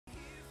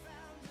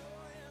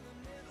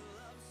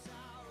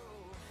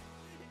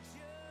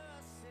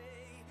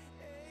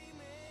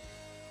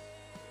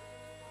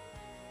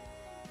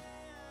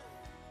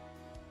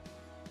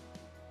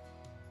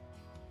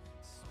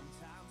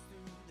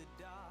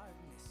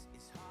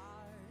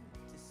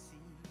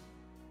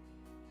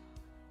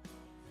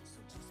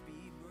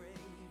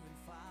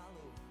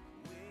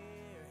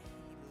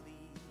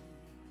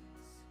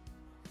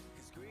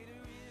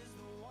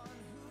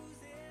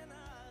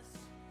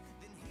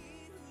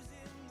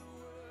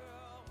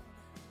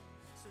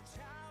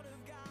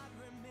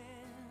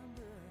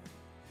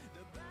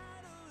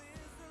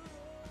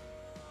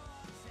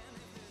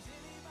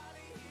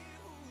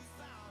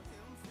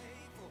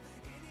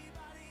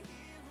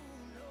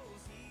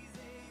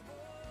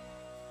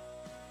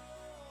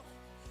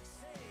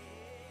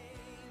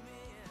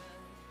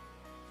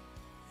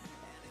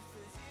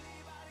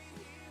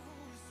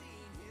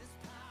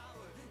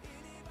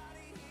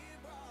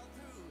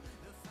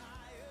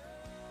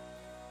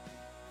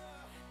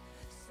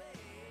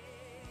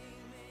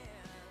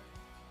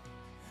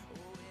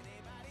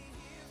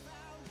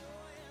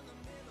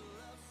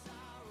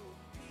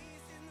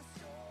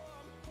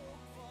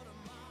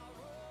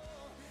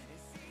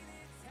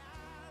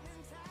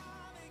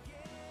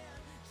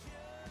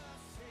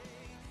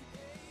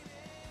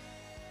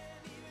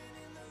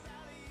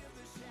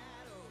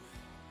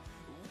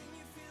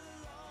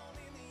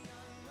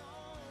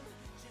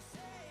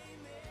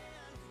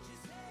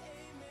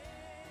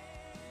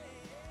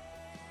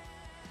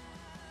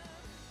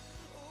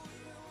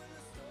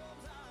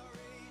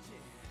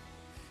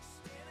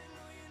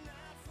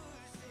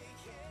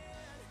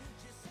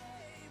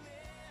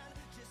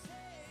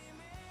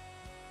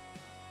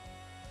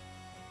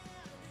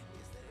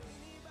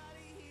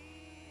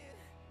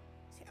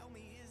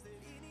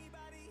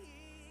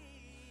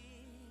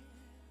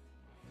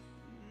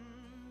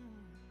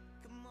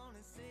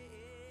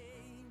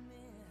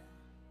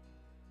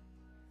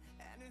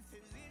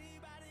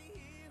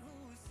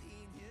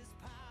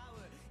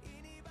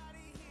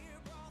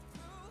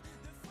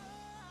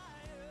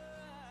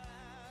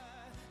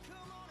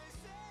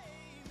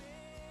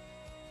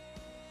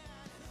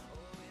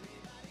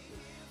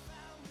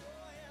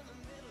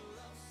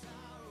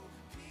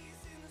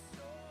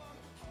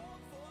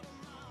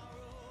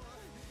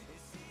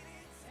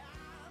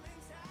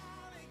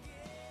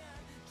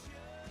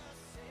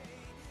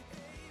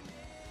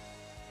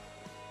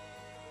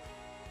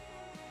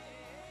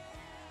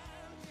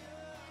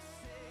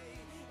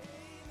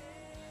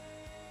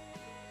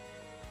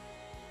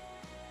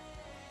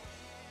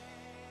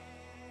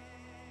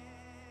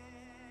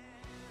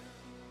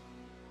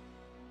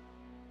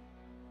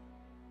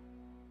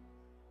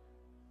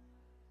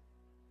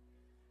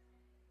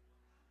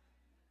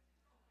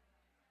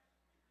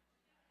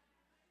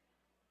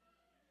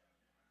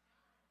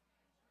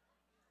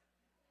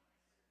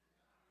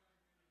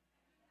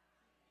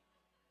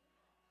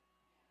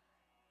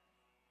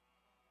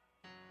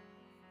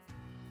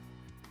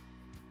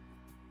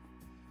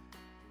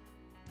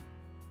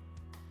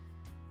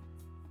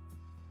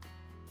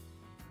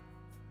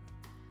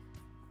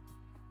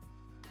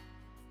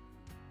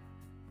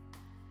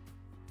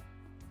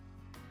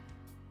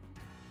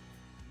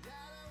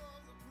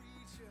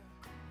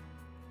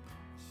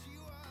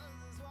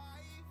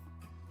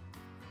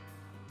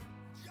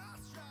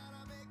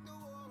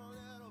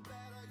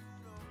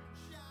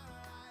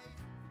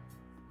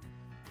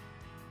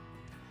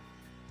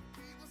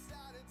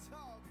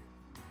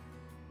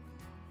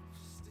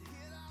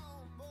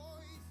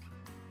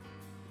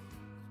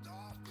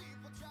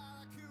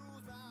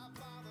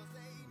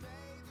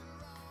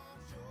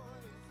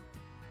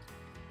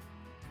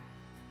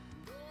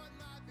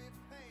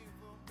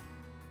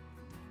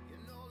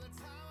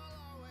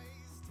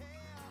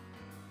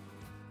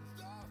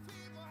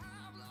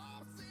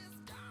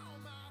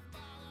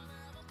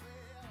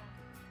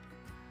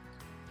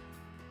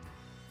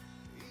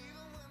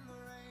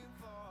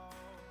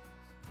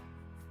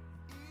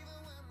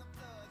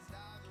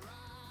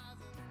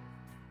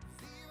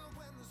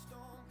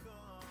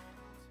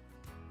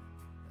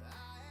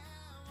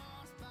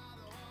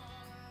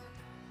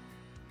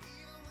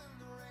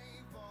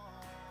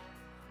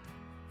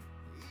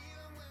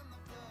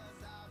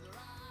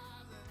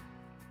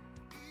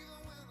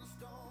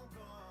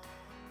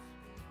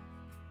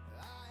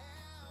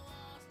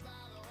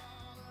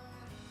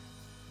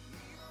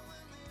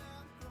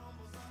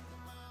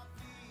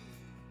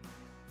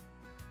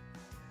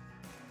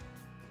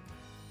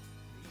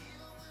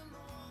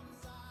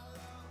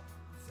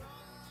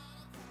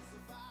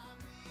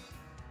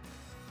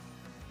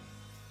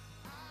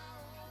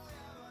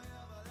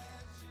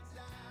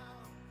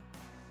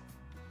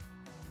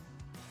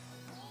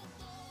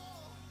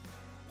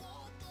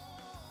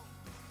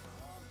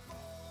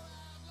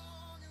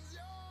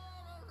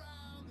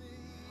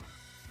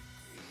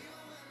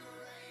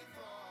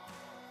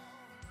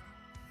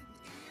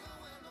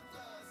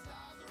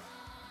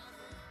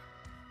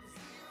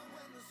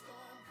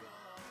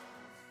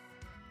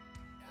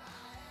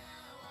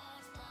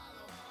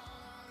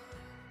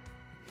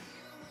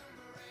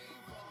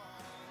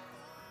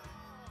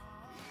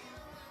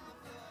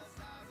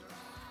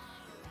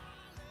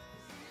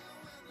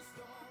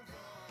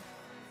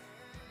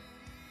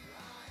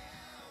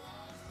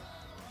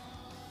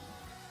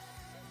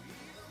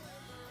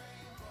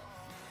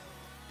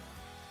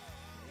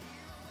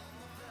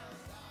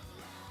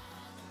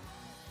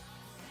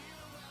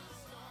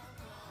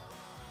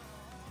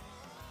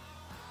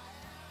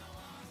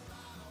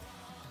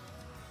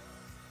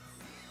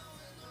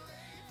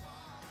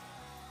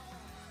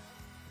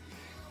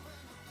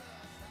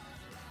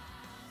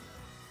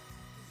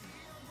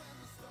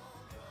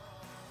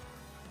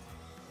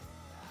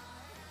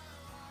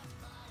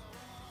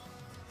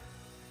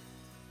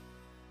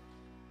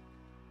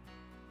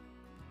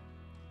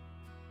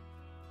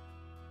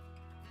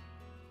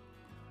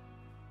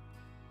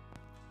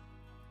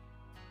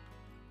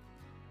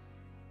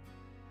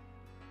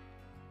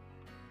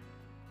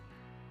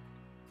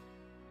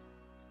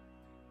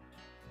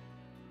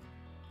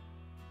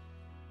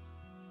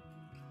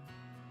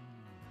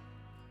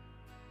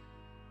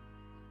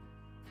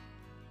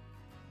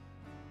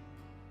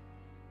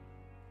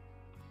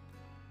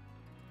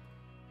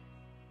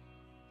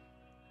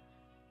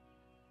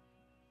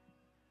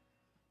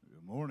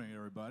Morning,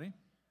 everybody.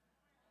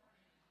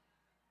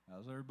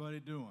 How's everybody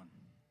doing?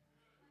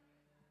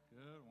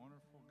 Good,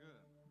 wonderful,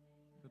 good.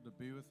 Good to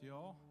be with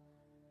y'all.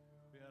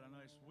 We had a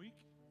nice week.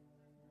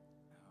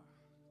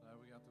 Glad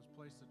we got this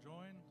place to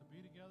join, to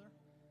be together.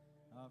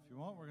 If you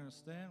want, we're going to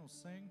stand, we'll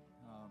sing.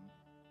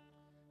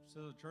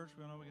 So the church,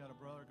 we know we got a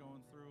brother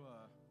going through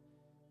a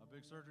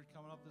big surgery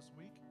coming up this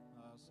week.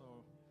 So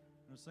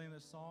we're going to sing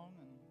this song,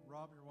 and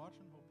Rob, you're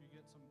watching. Hope you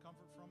get some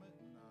comfort from it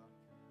and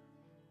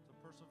to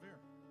persevere.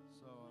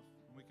 So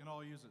we can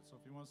all use it. So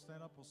if you want to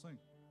stand up, we'll sing.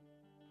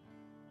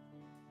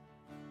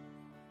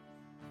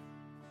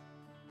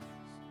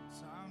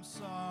 Sometimes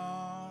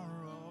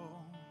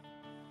sorrow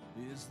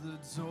is the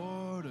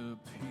door to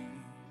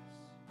peace.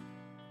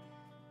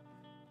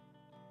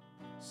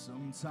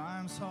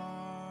 Sometimes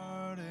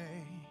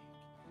heartache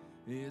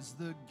is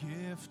the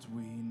gift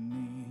we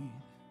need.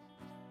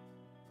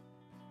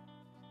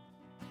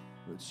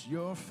 But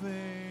you're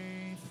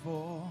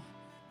faithful,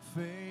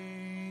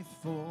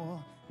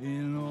 faithful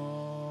in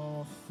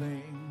all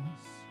things.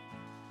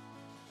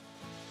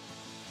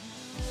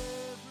 In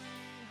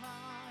every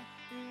high,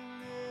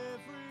 in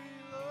every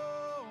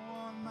low,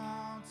 on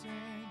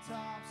mountain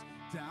tops,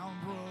 down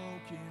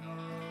broken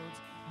roads,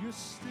 you're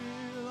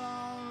still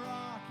our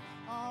rock,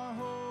 our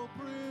hope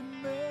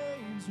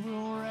remains.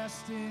 We'll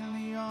rest in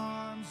the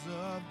arms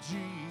of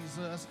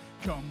Jesus,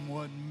 come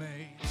what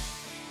may.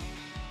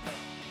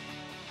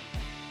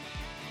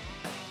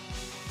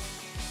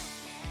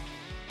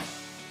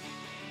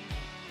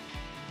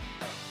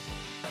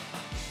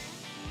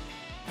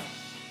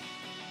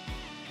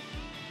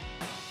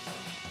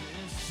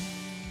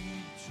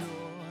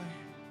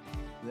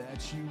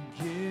 That you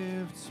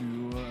give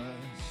to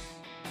us,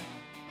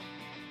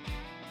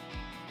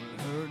 what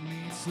hurt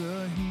needs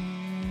a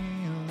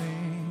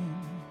healing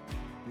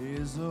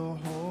is a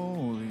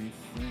holy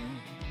thing.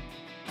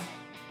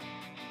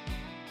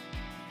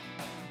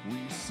 We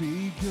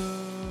see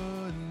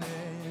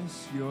goodness,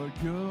 your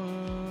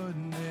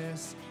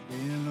goodness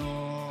in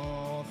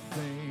all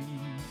things.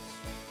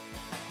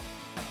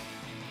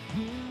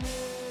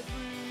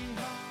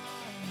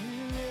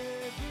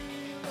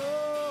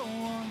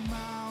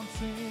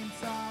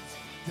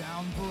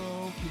 Down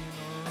broken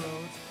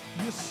roads,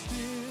 you're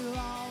still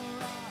our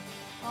rock,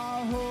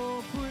 our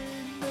hope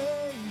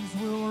remains.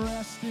 We'll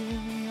rest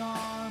in the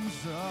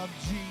arms of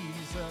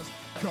Jesus,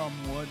 come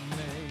what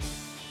may.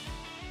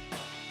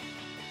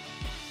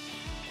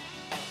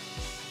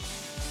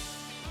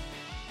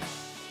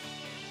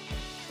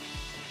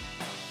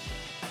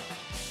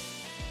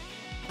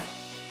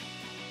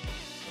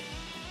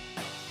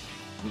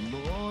 The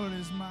Lord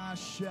is my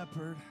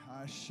shepherd,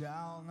 I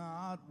shall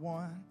not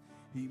want.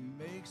 He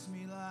makes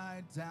me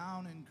lie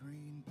down in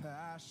green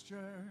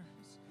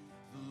pastures.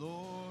 The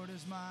Lord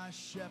is my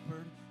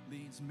shepherd,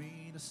 leads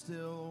me to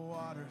still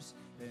waters,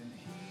 and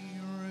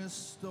he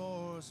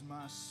restores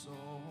my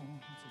soul.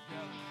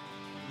 Together.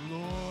 The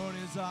Lord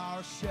is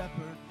our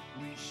shepherd,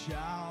 we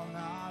shall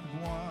not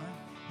want.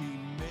 He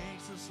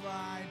makes us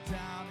lie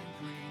down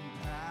in green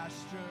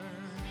pastures.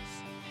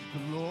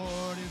 The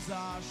Lord is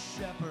our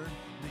shepherd,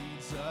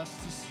 leads us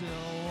to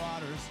still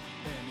waters,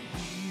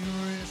 and he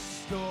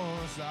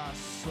restores our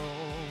soul.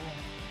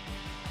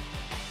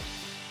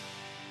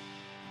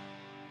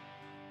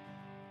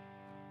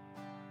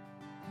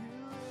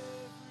 In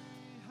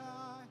every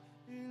high,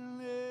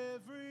 in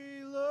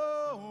every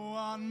low,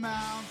 on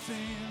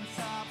mountain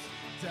tops,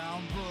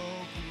 down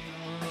broken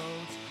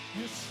roads,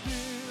 you're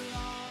still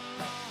our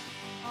rock,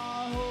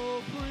 our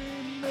hope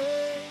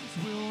remains.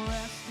 We'll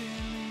rest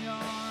in the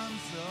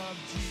arms of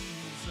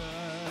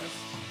Jesus.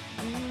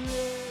 In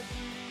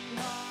every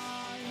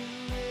high,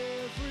 in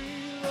every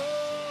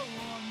low,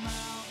 on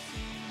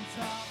mountain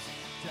tops,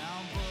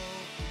 down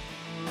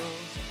broken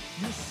roads,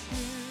 you're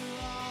still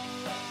our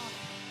rock,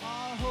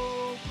 our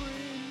hope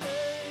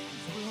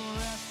remains. We'll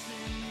rest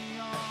in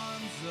the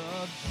arms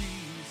of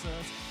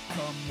Jesus,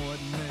 come what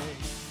may.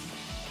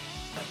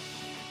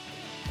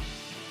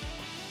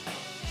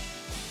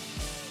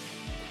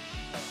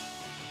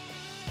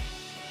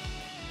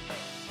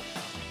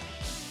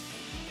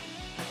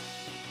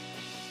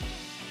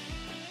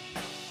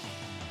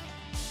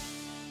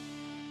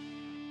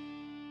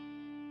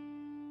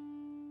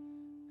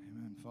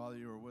 Father,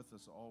 you are with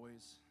us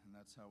always, and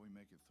that's how we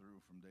make it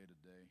through from day to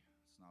day.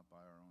 It's not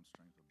by our own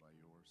strength, but by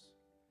yours.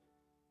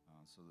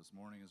 So this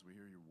morning, as we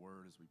hear your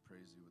word, as we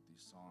praise you with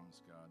these songs,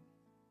 God,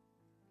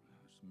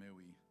 just may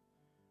we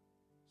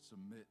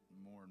submit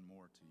more and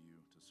more to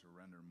you, to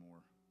surrender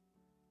more.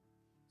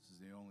 This is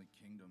the only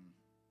kingdom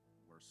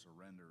where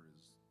surrender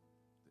is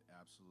the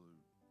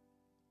absolute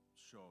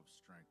show of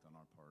strength on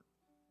our part.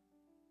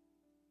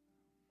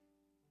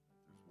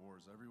 There's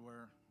wars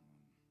everywhere.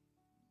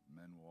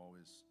 Men will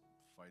always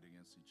fight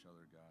against each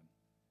other, God.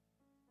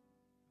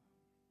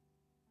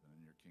 But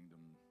in your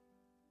kingdom,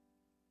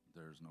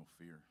 there is no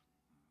fear.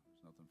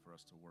 There's nothing for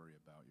us to worry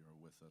about. You are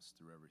with us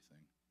through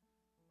everything.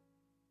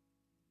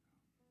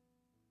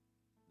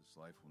 This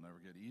life will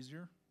never get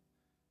easier,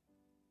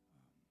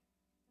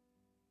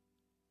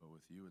 but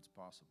with you, it's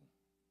possible.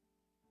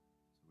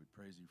 So we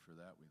praise you for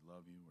that. We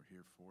love you. We're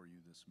here for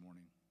you this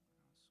morning.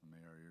 So may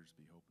our ears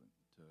be open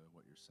to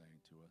what you're saying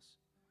to us.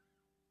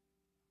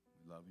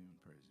 We love you and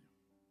praise you.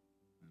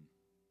 Amen.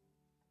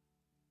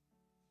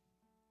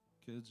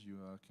 Kids, you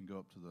can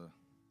go up to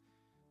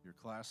your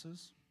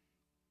classes.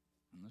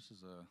 And this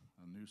is a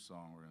new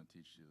song we're going to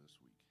teach you this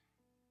week.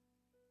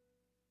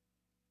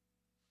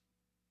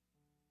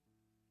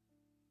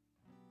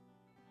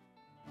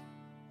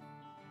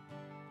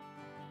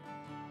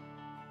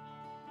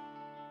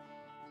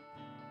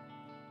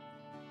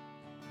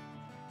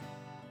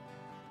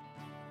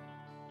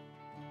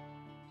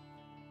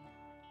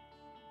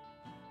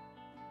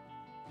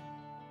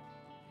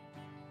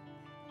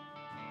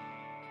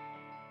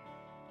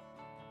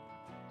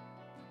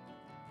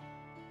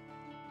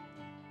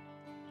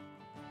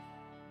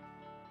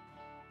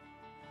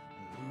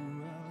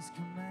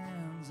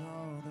 Commands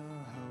all the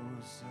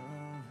hosts of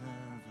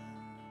heaven.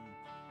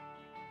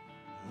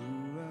 Who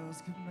else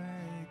could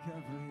make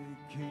every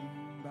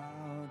king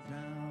bow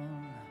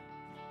down?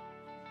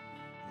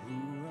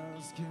 Who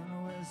else can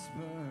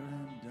whisper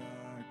and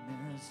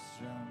darkness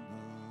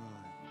tremble?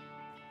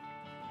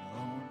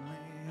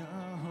 Only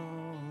a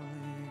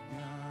holy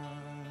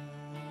God.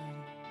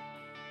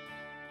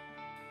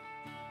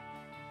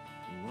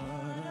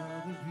 What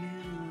other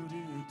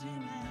beauty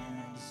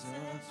demands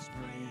such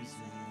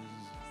praises?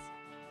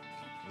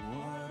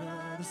 What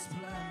other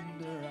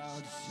splendor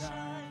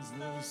outshines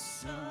the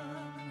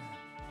sun?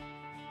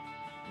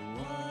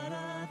 What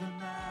other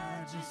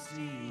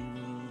majesty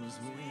rules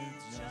with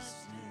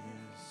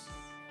justice?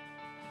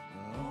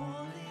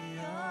 Only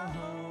a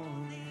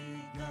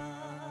holy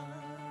God.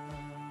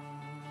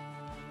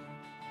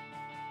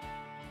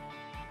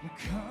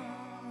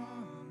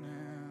 Come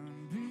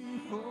and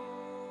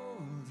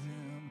behold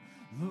him,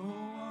 the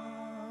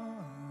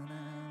one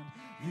and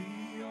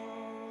the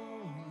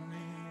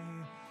only.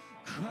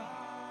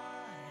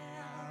 Cry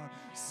out,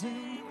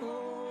 sing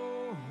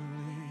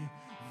holy,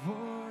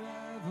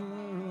 forever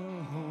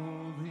a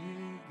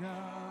holy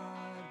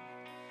God.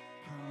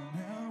 Come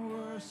and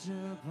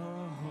worship a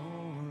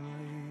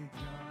holy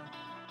God.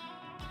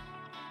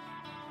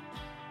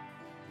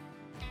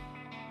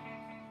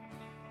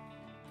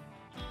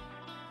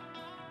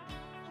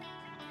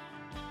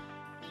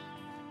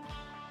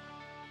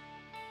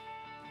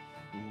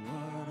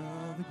 What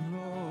other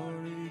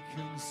glory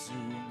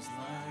consumes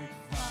like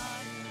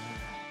fire?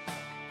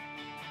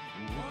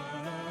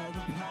 What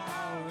other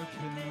power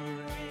can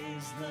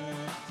raise the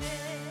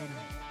dead?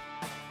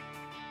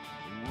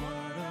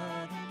 What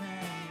other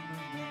name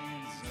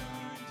remains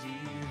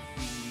undefeated?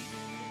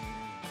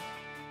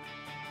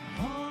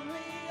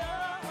 Only a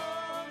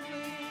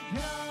holy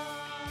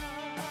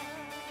God.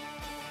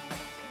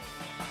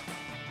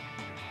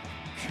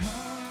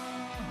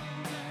 Come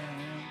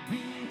and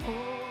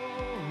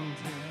behold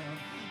him,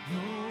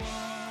 the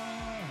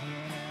one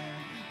and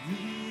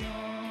the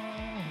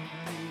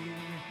only.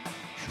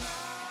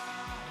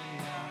 Cry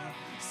out,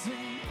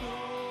 sing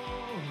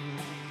holy,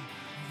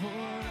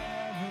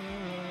 forever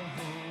a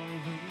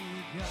holy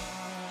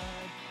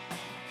God.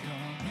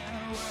 Come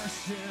and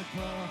worship a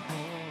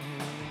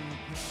holy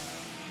God.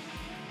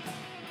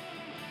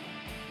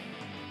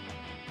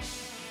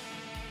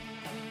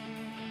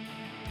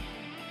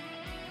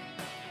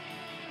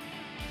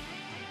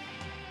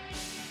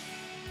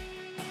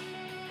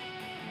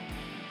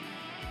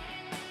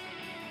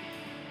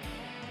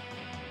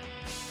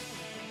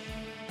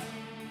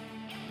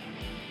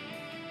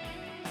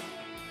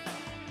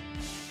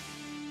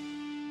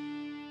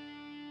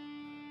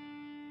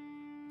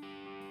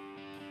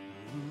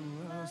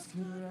 Who else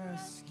could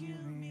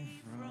rescue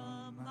me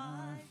from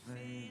my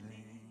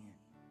failing?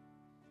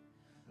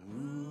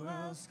 Who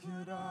else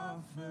could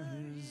offer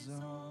his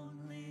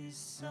only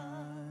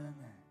son?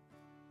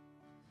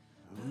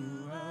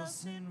 Who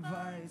else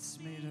invites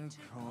me to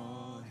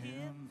call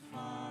him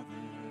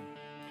Father?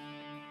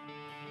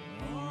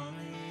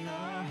 Only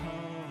a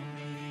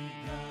holy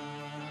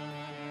God.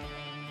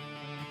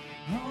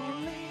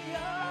 Only a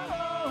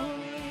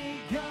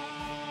holy God.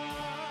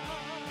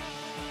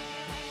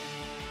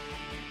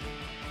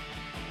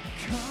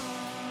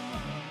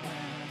 Come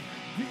and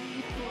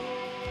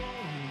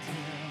behold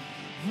him,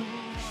 the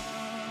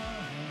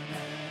one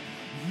and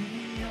the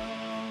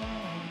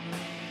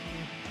only.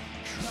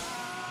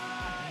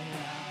 Cry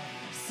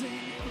out,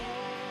 sing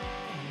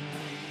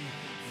holy,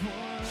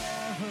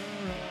 forever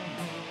a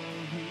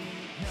holy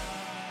God.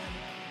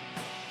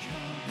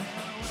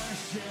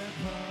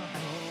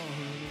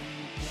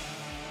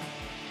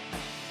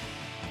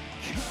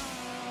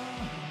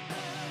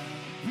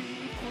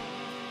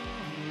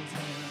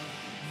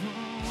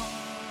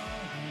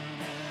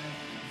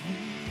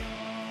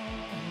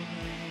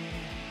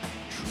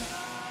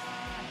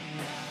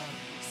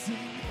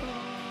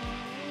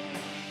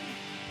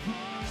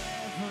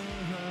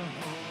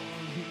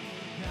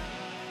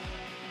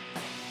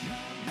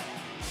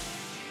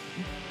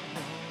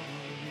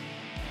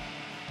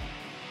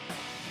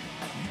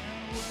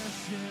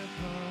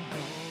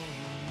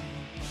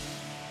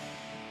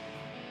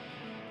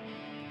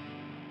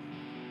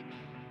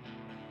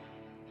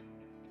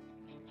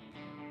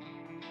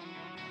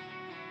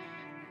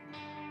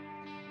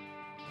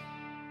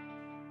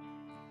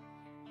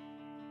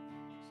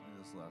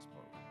 the last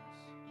part.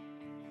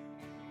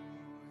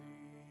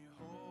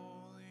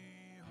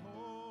 Holy,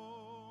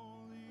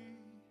 holy,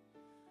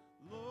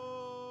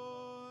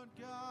 Lord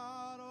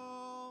God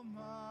Almighty,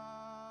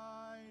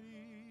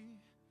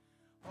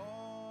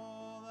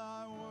 all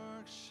thy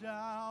works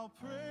shall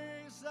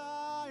praise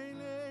thy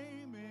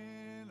name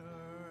in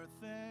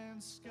earth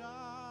and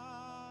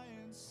sky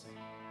and sea.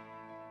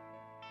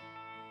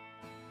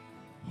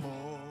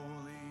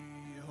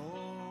 Holy,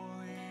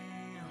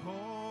 holy,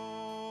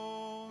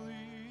 holy,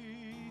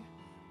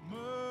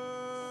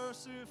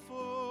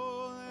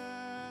 merciful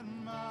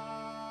and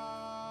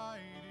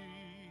mighty,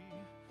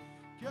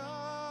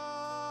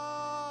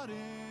 God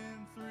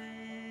in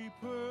three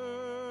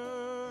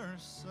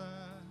persons,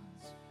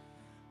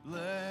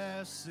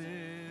 blessed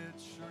Trinity.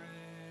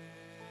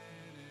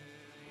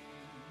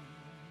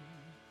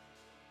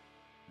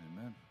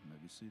 Amen. You may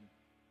be seated.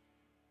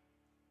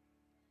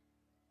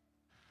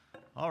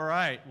 All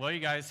right. Well, you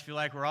guys feel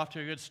like we're off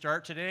to a good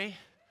start today?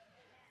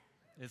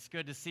 It's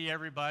good to see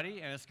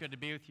everybody, and it's good to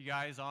be with you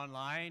guys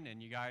online and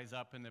you guys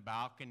up in the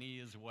balcony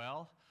as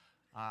well.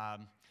 I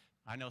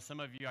know some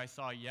of you I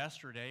saw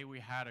yesterday. We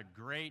had a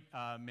great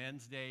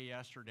Men's Day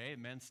yesterday.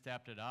 The men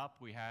stepped it up.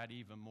 We had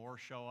even more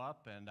show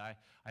up, and I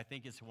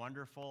think it's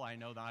wonderful. I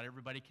know not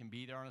everybody can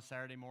be there on a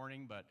Saturday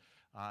morning, but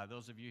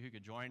those of you who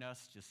could join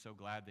us, just so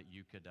glad that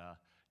you could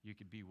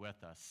be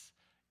with us.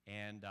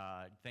 And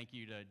thank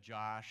you to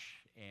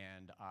Josh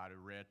and to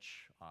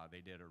Rich. They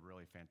did a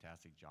really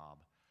fantastic job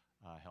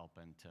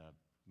helping to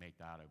make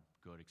that a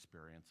good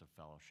experience of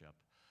fellowship.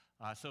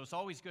 So it's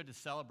always good to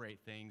celebrate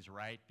things,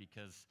 right?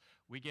 Because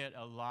we get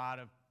a lot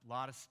of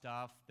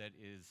stuff that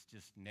is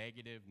just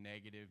negative.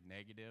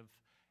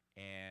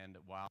 And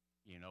while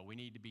we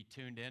need to be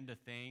tuned into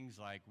things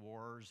like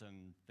wars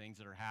and things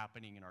that are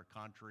happening in our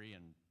country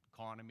and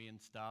economy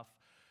and stuff,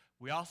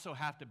 we also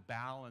have to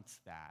balance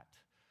that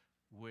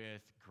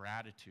with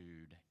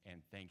gratitude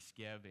and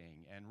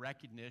thanksgiving and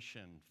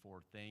recognition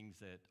for things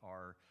that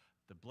are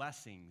the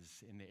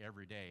blessings in the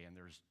everyday, and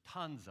there's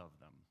tons of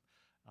them.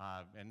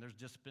 And there's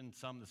just been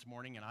some this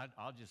morning, and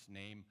I'll just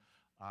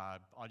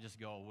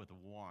go with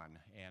one,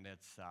 and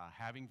it's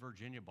having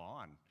Virginia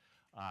Bond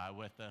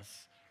with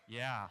us.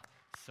 Yeah,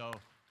 so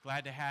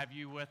glad to have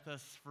you with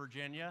us,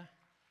 Virginia.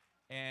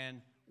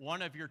 And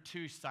one of your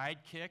two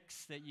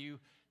sidekicks that you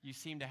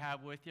seem to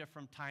have with you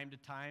from time to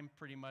time,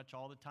 pretty much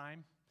all the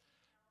time.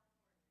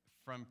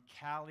 From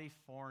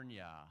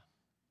California.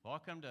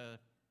 Welcome to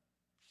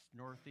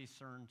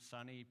northeastern,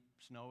 sunny,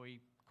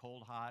 snowy,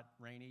 cold, hot,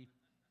 rainy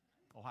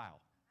Ohio.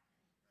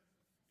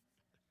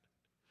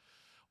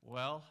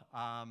 Well,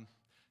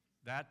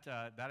 that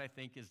I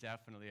think is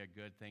definitely a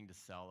good thing to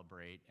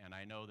celebrate, and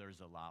I know there's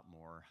a lot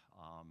more.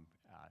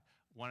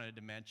 Wanted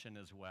to mention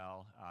as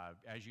well,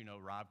 as you know,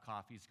 Rob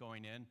Coffey's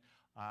going in.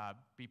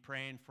 Be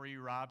praying for you,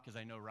 Rob, because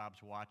I know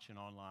Rob's watching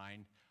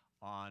online.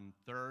 On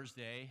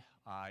Thursday,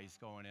 he's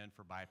going in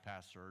for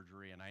bypass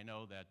surgery, and I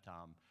know that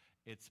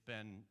it's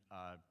been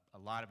a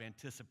lot of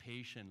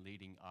anticipation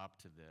leading up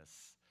to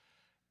this,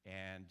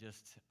 and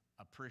just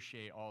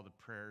appreciate all the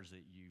prayers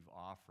that you've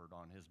offered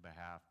on his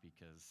behalf,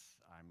 because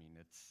I mean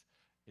it's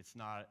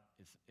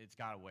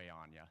got to weigh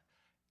on you,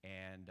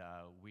 and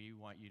we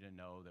want you to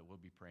know that we'll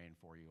be praying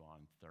for you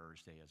on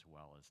Thursday as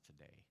well as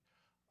today.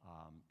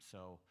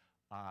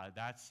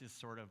 That's just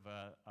sort of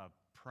a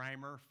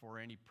primer for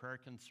any prayer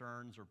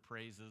concerns or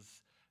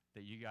praises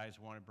that you guys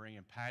want to bring.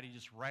 And Patty,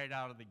 just right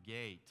out of the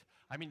gate.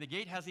 I mean, the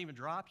gate hasn't even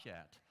dropped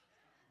yet,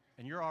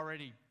 and you're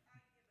already.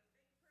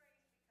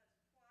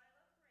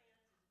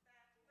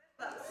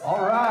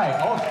 All right.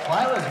 Oh,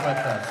 Twyla's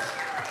with us.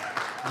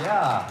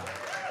 Yeah.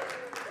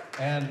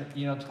 And,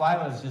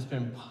 Twyla's just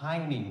been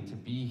pining to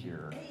be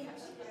here.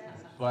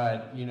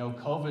 But,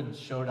 COVID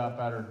showed up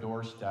at her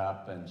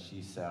doorstep, and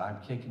she said,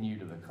 I'm kicking you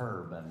to the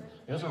curb. And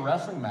it was a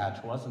wrestling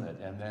match, wasn't it?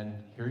 And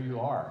then here you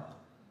are.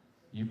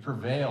 You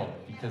prevailed,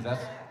 because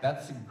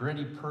that's the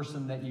gritty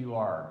person that you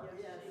are,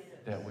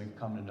 that we've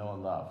come to know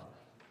and love.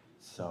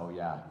 So,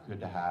 yeah, good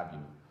to have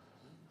you.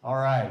 All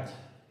right.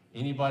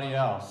 Anybody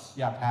else?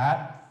 Yeah,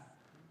 Pat?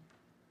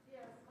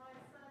 Yes, my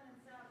son in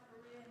South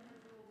Korea and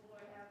his little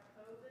boy have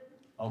COVID.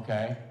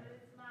 Okay. But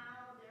it's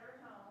mild, they're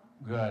at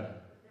home. Good.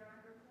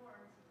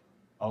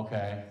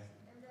 Okay.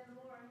 And then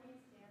Laura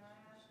Heaston, I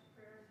asked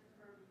for prayers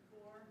for her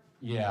before.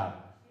 Yeah.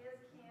 She has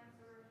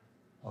cancer.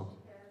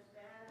 Okay. She has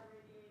bad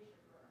radiation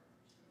burn.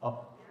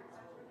 Oh.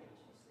 That's what she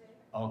said.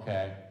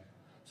 Okay.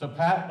 So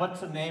Pat, what's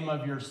the name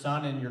of your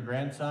son and your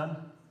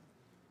grandson?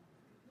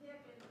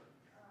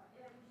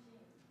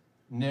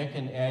 Nick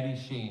and Eddie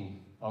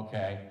Sheen.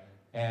 Okay.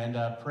 And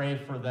pray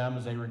for them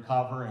as they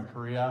recover in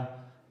Korea.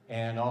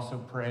 And also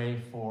pray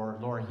for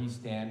Laura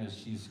Heaston as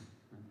she's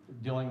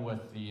dealing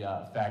with the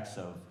effects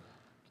of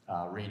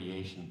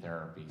radiation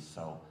therapy,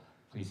 so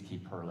please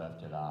keep her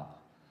lifted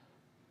up.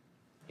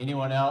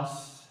 Anyone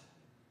else?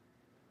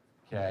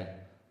 Okay.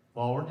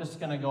 Well, we're just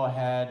going to go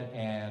ahead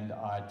and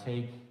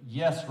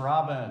yes,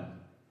 Robin.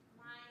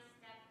 My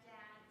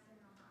stepdad's in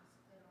the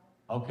hospital.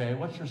 Okay,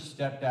 what's your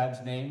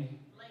stepdad's name?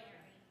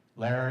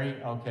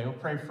 Larry, okay, we'll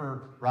pray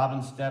for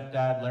Robin's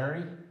stepdad,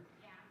 Larry.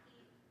 Yeah,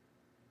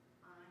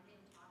 I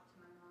didn't talk to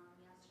my mom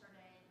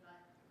yesterday,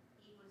 but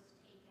he was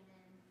taken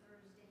in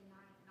Thursday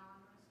night,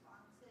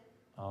 non-responsive.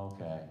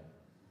 Okay,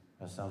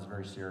 that sounds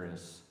very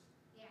serious.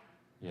 Yeah.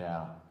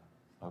 Yeah,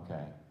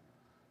 okay.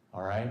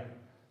 All right.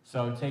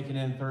 So taken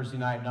in Thursday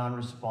night,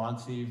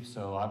 non-responsive,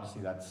 so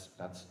obviously that's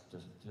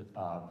just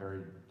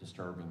very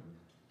disturbing.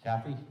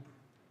 Kathy?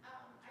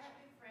 I have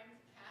a friend,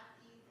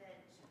 Kathy,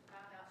 that just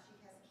found out she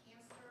has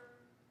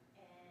cancer,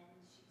 and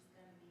she's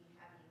gonna be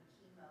having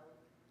chemo,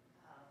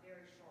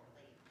 very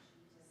shortly.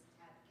 She just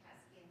had CAT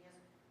scan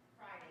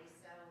Friday,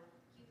 so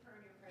keep her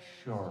in your prayers.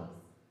 Sure.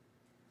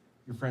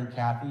 She's Your friend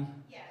Kathy?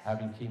 Yes.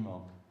 Having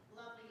chemo.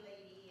 lovely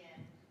lady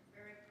and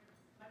very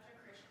much a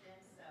Christian,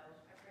 so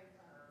I pray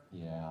for her.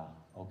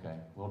 Yeah, okay,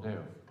 will do.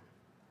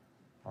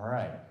 All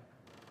right.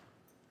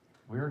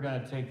 We're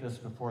going to take this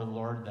before the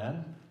Lord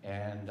then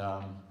and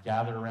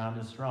gather around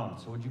his throne.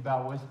 So would you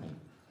bow with me?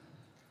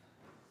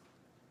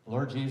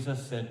 Lord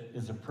Jesus, it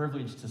is a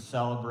privilege to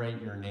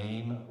celebrate your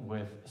name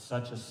with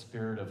such a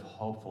spirit of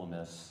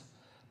hopefulness,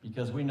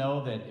 because we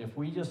know that if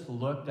we just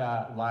looked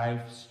at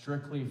life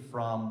strictly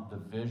from the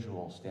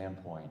visual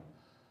standpoint,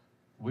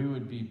 we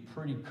would be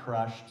pretty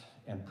crushed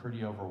and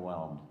pretty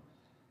overwhelmed.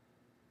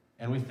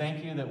 And we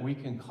thank you that we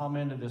can come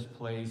into this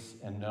place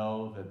and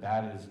know that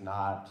that is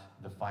not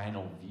the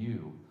final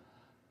view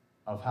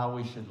of how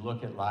we should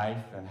look at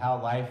life and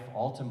how life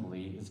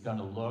ultimately is going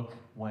to look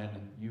when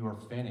you are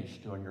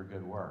finished doing your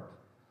good work.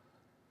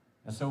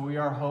 And so we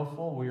are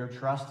hopeful. We are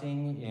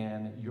trusting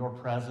in your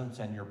presence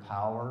and your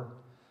power.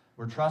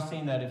 We're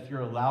trusting that if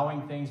you're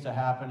allowing things to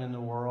happen in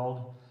the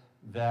world,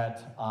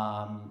 that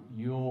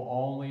you'll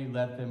only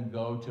let them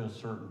go to a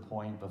certain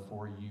point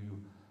before you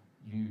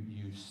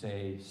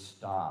say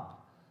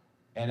stop.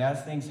 And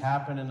as things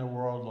happen in the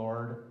world,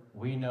 Lord,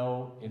 we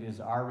know it is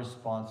our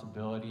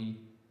responsibility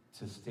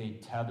to stay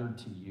tethered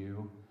to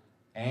you,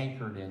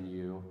 anchored in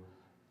you,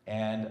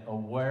 and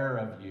aware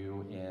of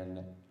you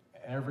in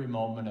every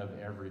moment of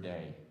every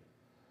day.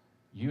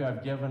 You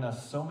have given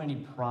us so many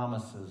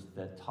promises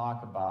that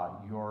talk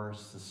about your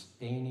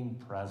sustaining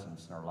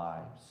presence in our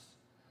lives,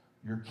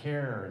 your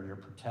care and your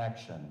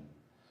protection.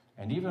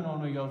 And even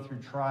when we go through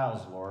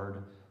trials,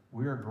 Lord,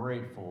 we are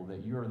grateful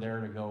that you are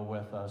there to go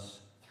with us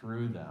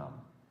through them.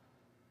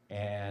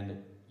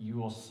 And you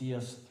will see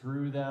us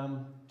through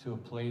them to a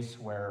place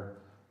where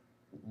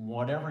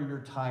whatever your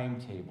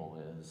timetable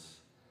is,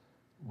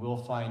 we'll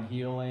find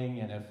healing,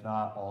 and if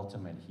not,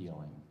 ultimate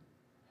healing.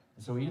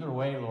 And so either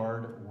way,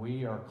 Lord,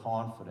 we are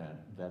confident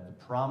that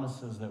the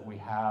promises that we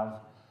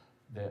have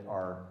that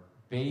are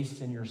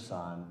based in your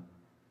Son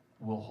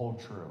will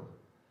hold true.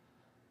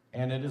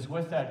 And it is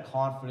with that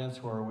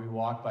confidence where we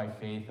walk by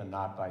faith and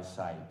not by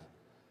sight,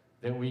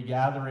 that we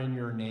gather in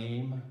your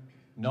name,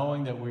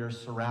 knowing that we are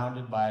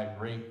surrounded by a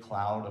great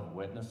cloud of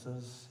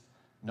witnesses,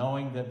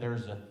 knowing that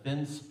there's a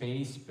thin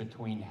space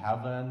between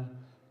heaven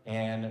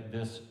and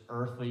this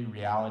earthly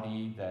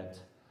reality that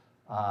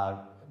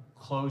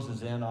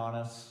closes in on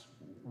us.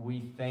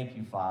 We thank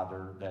you,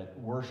 Father, that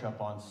worship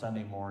on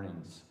Sunday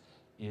mornings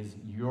is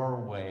your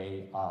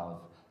way of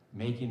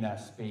making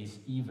that space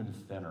even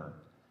thinner.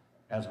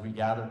 As we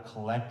gather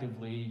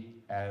collectively,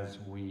 as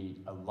we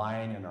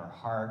align in our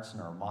hearts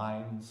and our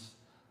minds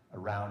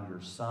around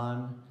your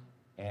Son,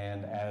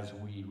 and as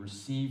we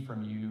receive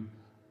from you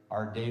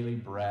our daily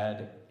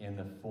bread in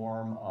the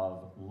form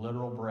of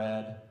literal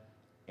bread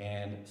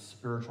and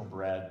spiritual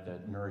bread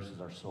that nourishes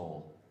our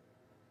soul.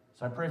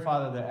 So I pray,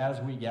 Father, that as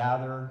we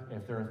gather,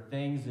 if there are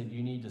things that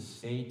you need to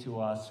say to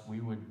us, we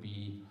would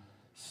be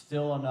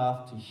still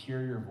enough to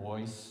hear your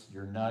voice,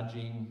 your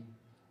nudging,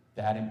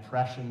 that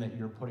impression that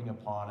you're putting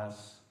upon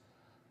us.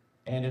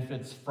 And if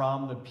it's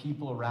from the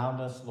people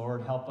around us,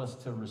 Lord, help us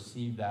to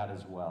receive that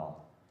as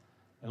well.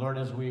 And Lord,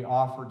 as we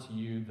offer to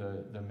you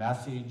the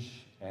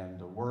message and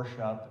the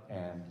worship,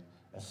 and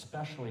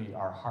especially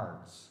our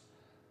hearts,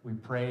 we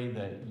pray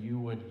that you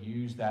would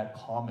use that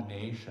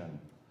combination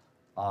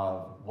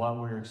of what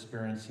we're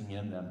experiencing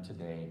in them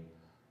today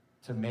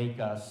to make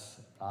us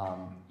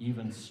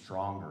even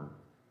stronger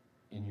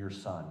in your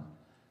Son.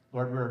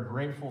 Lord, we're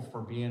grateful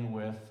for being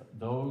with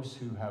those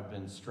who have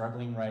been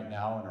struggling right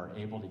now and are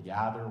able to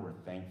gather. We're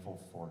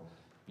thankful for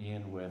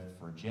being with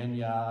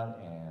Virginia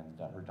and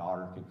that her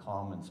daughter could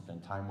come and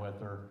spend time with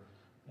her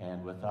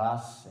and with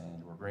us.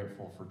 And we're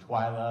grateful for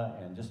Twyla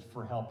and just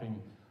for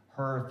helping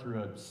her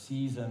through a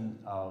season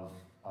of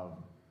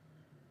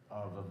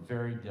a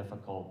very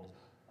difficult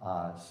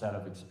set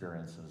of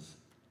experiences.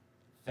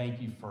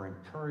 Thank you for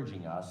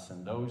encouraging us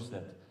and those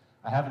that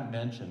I haven't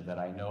mentioned that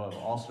I know have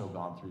also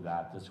gone through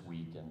that this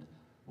week and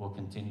will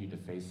continue to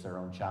face their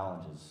own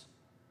challenges.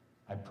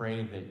 I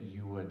pray that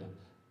you would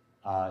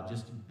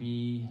just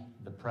be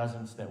the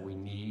presence that we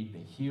need, the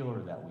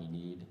healer that we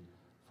need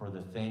for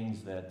the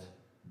things that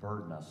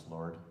burden us,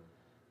 Lord.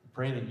 I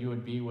pray that you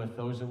would be with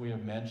those that we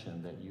have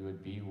mentioned, that you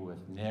would be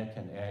with Nick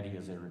and Eddie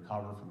as they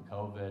recover from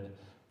COVID,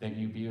 that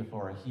you be with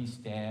Laura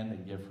Heastan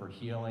and give her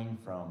healing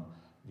from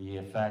the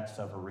effects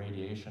of a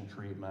radiation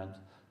treatment.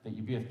 that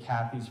you be with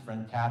Kathy's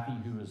friend Kathy,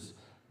 who is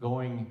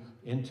going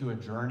into a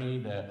journey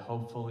that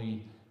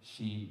hopefully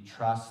she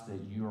trusts that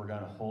you are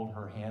going to hold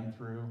her hand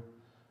through.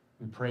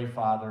 We pray,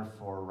 Father,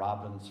 for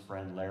Robin's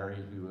friend Larry,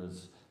 who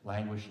is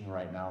languishing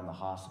right now in the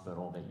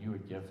hospital, that you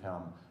would give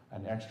him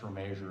an extra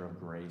measure of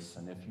grace.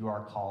 And if you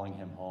are calling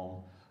him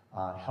home,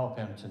 help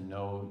him to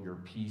know your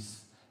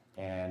peace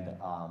and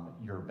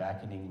your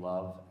beckoning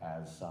love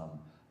as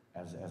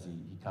he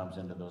comes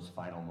into those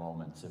final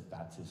moments, if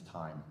that's his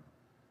time.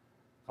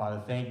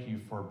 Father, thank you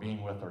for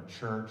being with our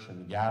church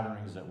and the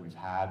gatherings that we've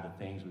had, the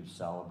things we've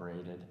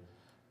celebrated.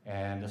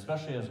 And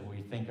especially as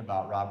we think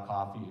about Rob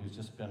Coffey, who's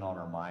just been on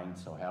our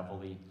minds so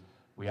heavily,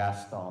 we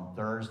asked on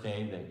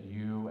Thursday that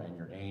you and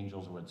your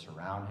angels would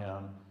surround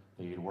him,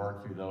 that you'd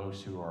work through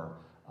those who are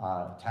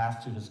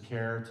tasked to his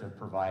care to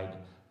provide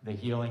the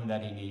healing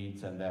that he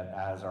needs, and that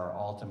as our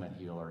ultimate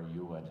healer,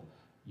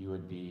 you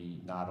would be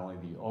not only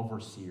the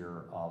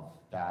overseer of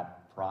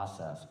that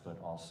process,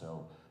 but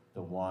also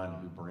the one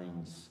who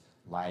brings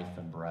life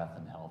and breath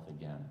and health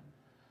again.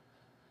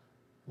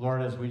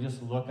 Lord, as we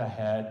just look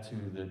ahead to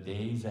the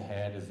days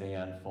ahead as they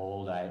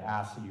unfold, I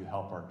ask that you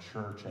help our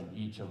church and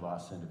each of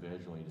us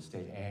individually to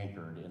stay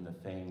anchored in the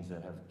things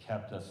that have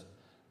kept us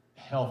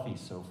healthy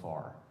so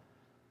far.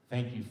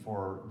 Thank you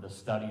for the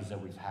studies that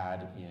we've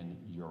had in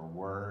your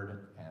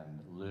word and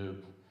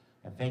Luke.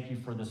 And thank you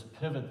for this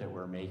pivot that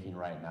we're making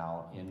right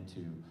now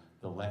into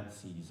the Lent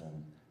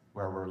season,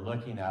 where we're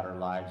looking at our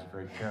lives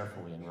very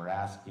carefully and we're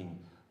asking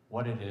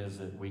what it is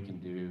that we can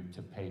do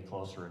to pay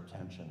closer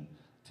attention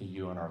to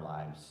you in our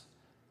lives.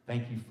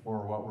 Thank you for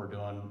what we're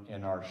doing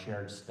in our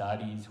shared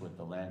studies with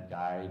the Lent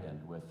Guide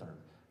and with our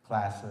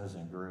classes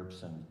and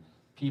groups and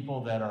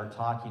people that are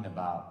talking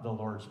about the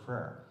Lord's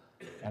Prayer.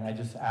 And I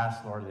just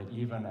ask, Lord, that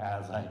even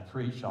as I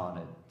preach on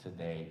it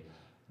today,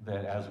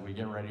 that as we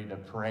get ready to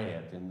pray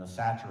it, in the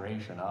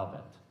saturation of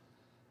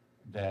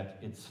it, that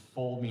its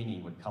full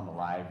meaning would come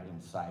alive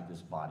inside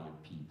this body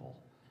of people.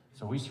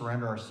 So we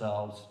surrender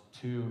ourselves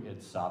to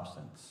its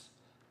substance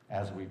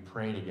as we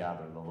pray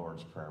together the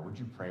Lord's Prayer. Would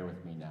you pray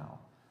with me now?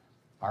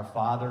 Our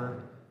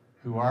Father,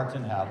 who art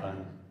in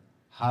heaven,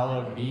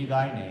 hallowed be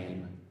thy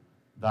name.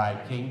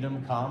 Thy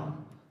kingdom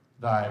come,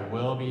 thy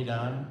will be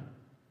done,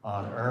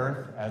 on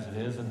earth as it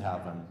is in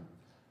heaven.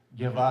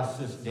 Give us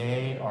this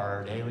day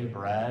our daily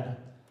bread,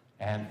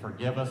 and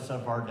forgive us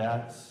of our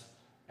debts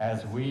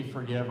as we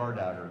forgive our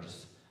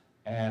debtors.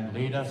 And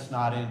lead us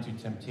not into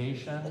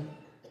temptation,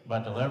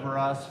 but deliver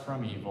us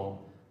from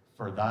evil.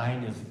 For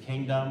thine is the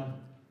kingdom,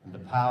 and the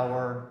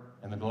power,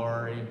 and the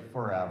glory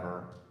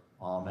forever.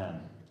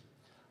 Amen.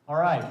 All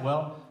right,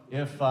 well,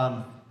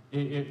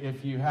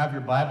 if you have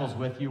your Bibles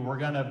with you, we're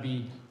going to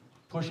be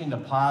pushing the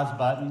pause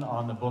button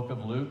on the book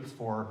of Luke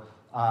for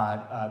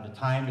the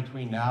time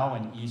between now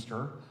and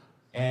Easter.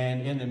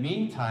 And in the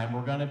meantime,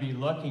 we're going to be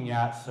looking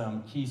at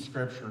some key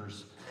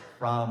scriptures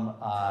from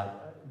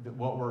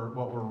what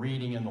we're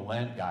reading in the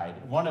Lent Guide.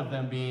 One of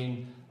them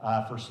being,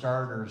 for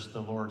starters,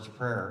 the Lord's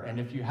Prayer. And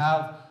if you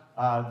have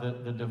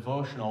the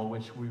devotional,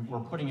 which we're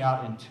putting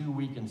out in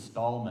 2-week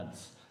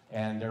installments,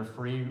 and they're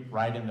free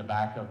right in the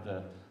back of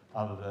the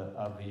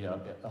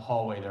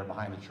hallway there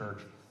behind the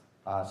church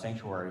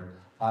sanctuary.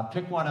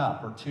 Pick one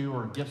up or two,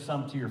 or give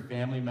some to your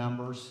family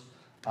members,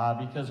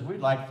 because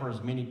we'd like for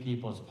as many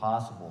people as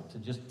possible to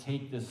just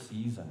take this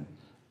season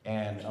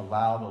and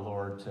allow the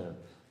Lord to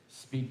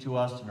speak to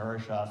us, to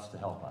nourish us, to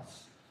help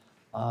us.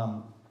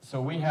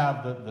 So we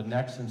have the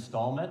next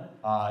installment.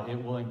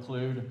 It will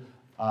include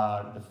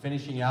the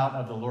finishing out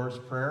of the Lord's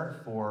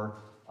Prayer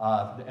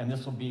and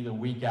this will be the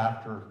week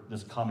after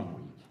this coming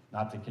week.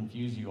 Not to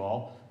confuse you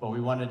all, but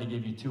we wanted to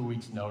give you 2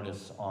 weeks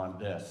notice on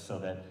this so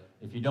that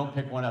if you don't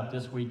pick one up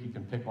this week, you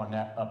can pick one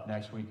up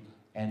next week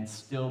and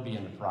still be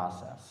in the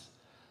process.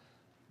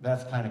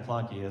 That's kind of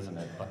clunky, isn't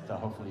it? But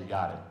hopefully you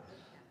got it.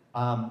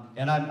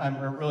 And I'm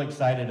really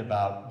excited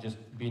about just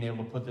being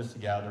able to put this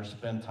together,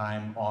 spend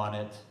time on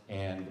it,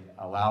 and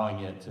allowing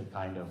it to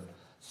kind of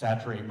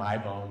saturate my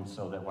bones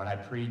so that when I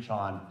preach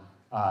on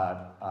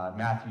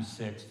Matthew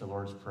 6, the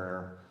Lord's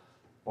Prayer,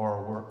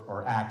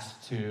 or Acts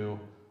 2,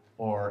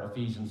 or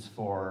Ephesians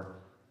 4,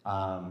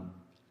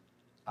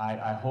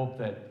 I hope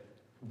that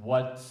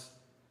what's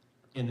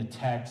in the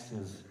text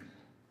is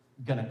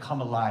going to come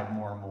alive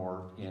more and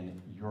more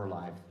in your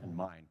life and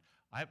mine.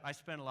 I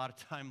spent a lot of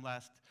time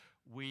last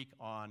week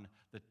on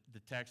the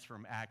text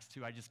from Acts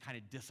 2. I just kind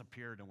of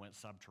disappeared and went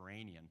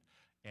subterranean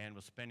and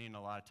was spending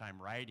a lot of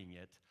time writing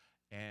it.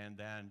 And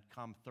then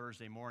come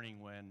Thursday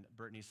morning when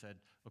Brittany said,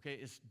 okay,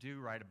 it's due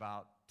right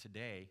about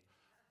today,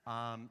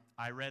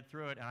 I read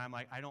through it and I'm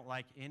like, I don't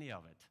like any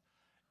of it.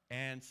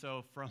 And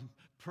so from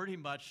pretty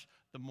much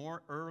the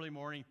early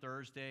morning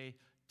Thursday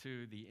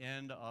to the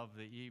end of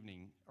the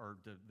evening, or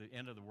the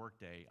end of the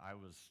workday, I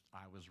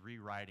was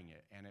rewriting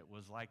it. And it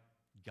was like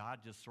God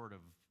just sort of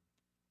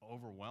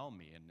overwhelmed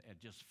me and it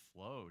just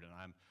flowed.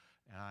 And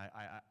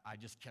I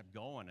just kept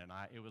going. And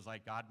it was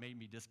like God made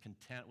me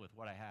discontent with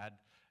what I had.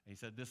 And he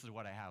said, this is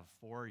what I have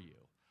for you.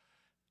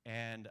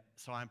 And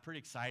so I'm pretty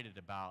excited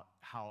about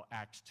how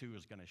Acts 2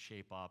 is going to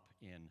shape up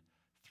in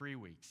 3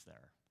 weeks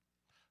there.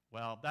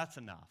 Well, that's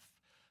enough.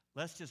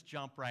 Let's just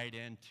jump right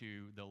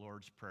into the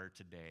Lord's Prayer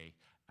today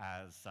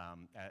as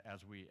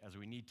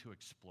we need to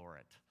explore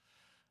it.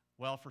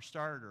 Well, for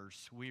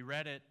starters, we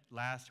read it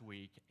last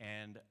week,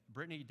 and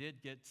Brittany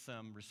did get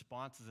some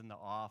responses in the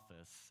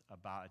office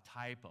about a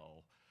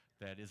typo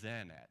that is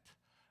in it.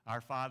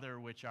 Our Father,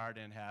 which art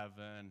in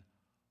heaven,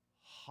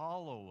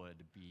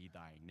 hallowed be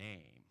thy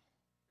name.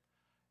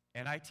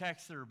 And I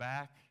texted her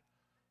back,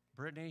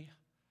 Brittany,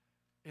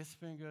 it's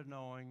been good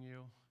knowing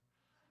you.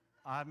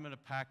 I'm going to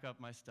pack up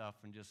my stuff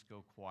and just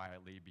go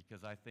quietly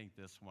because I think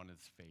this one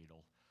is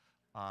fatal.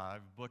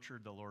 I've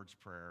butchered the Lord's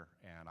Prayer,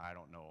 and I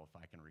don't know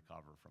if I can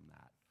recover from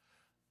that.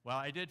 Well,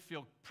 I did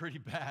feel pretty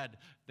bad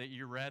that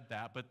you read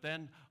that, but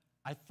then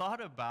I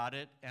thought about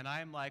it, and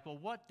I'm like, well,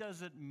 what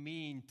does it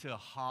mean to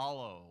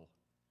hallow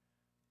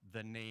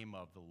the name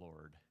of the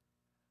Lord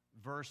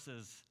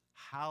versus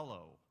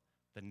hallow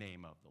the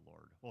name of the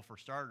Lord? Well, for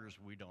starters,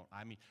 we don't.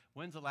 I mean,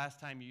 when's the last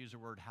time you used the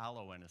word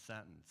hallow in a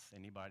sentence?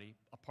 Anybody?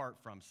 Apart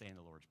from saying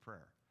the Lord's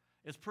Prayer.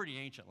 It's pretty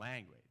ancient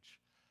language.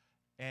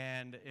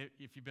 And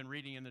if you've been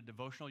reading in the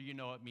devotional, you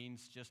know it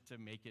means just to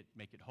make it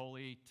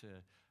holy, to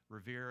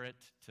revere it,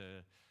 to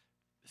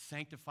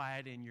sanctify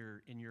it in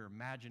your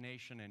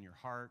imagination and your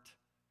heart,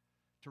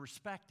 to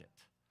respect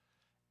it.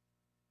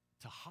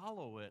 To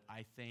hallow it,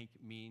 I think,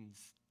 means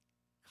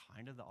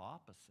kind of the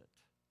opposite.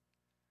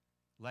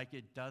 Like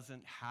it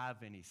doesn't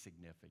have any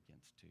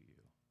significance to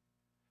you.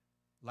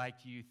 Like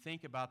you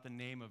think about the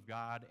name of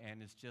God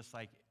and it's just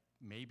like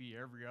maybe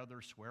every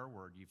other swear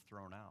word you've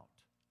thrown out.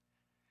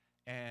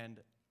 And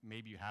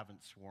maybe you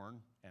haven't sworn,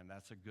 and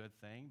that's a good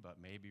thing, but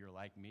maybe you're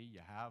like me, you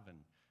have, and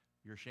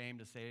you're ashamed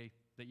to say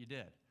that you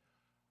did.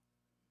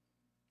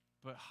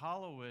 But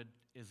hallowed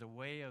is a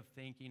way of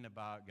thinking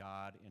about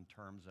God in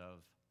terms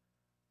of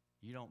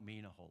you don't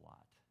mean a whole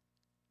lot.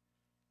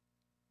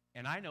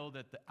 And I know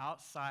that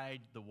outside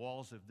the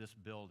walls of this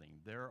building,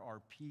 there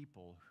are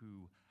people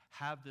who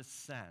have this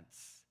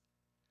sense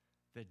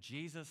that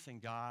Jesus and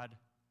God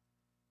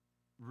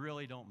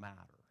really don't matter.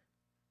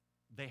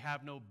 They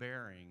have no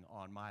bearing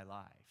on my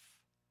life.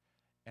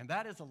 And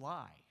that is a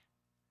lie.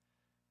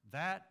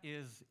 That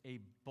is a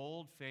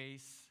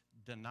bold-faced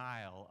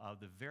denial of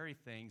the very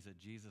things that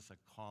Jesus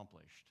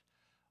accomplished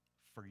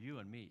for you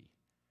and me.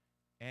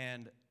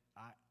 And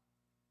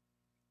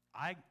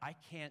I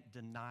can't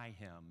deny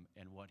him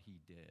and what he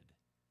did.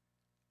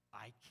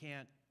 I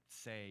can't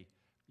say,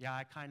 yeah,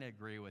 I kind of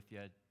agree with you.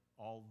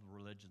 All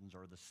religions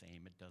are the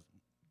same. It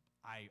doesn't.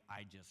 I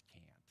just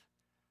can't.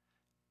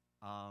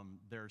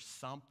 There's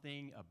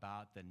something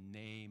about the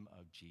name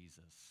of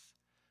Jesus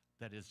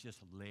that is just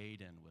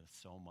laden with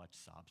so much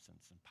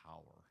substance and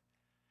power.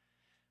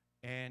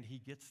 And he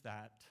gets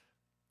that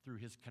through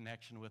his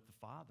connection with the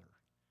Father.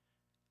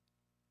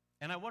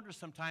 And I wonder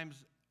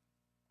sometimes,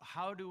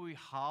 how do we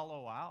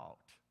hollow out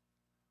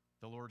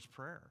the Lord's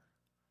Prayer?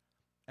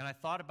 And I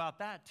thought about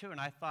that too, and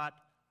I thought,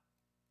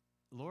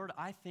 Lord,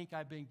 I think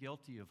I've been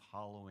guilty of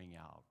hollowing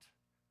out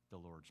the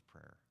Lord's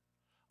Prayer.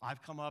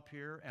 I've come up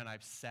here and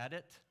I've said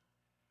it,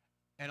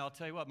 and I'll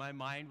tell you what, my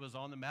mind was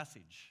on the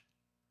message,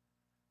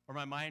 or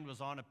my mind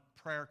was on a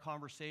prayer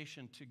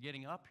conversation to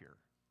getting up here.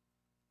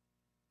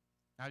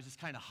 I was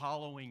just kind of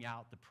hollowing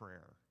out the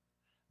prayer,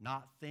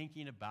 not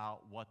thinking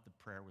about what the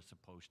prayer was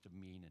supposed to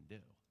mean and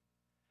do.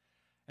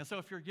 And so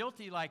if you're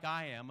guilty like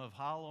I am of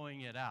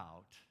hollowing it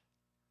out,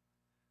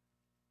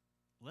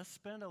 let's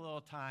spend a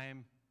little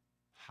time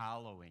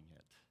hallowing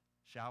it,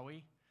 shall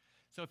we?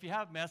 So if you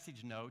have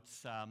message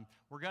notes,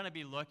 we're going to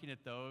be looking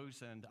at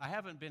those, and I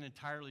haven't been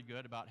entirely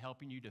good about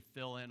helping you to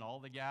fill in all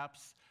the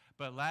gaps,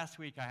 but last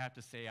week I have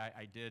to say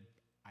I did,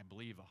 I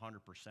believe, 100%.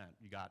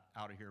 You got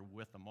out of here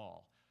with them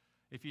all.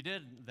 If you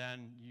didn't,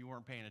 then you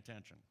weren't paying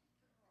attention.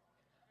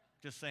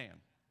 Just saying.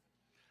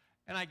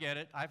 And I get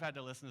it. I've had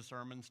to listen to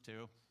sermons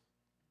too,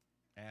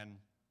 and,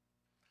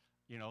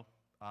 you know,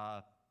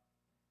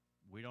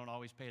 we don't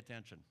always pay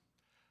attention.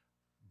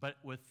 But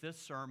with this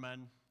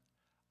sermon,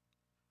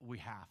 we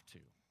have to,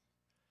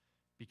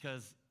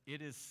 because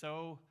it is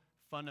so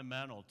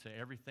fundamental to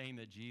everything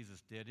that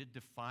Jesus did. It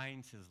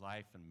defines his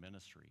life and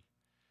ministry.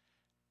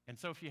 And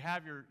so if you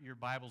have your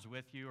Bibles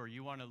with you, or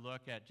you want to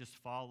look at, just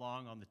follow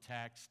along on the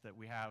text that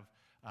we have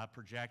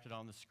projected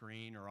on the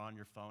screen or on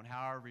your phone,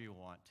 however you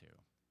want to.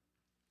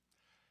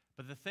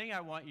 But the thing I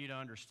want you to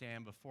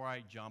understand before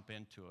I jump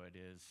into it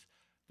is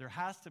there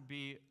has to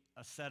be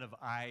a set of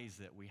eyes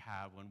that we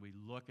have when we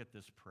look at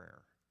this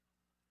prayer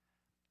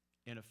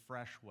in a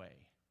fresh way.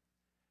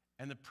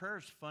 And the prayer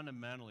is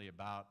fundamentally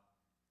about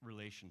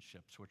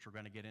relationships, which we're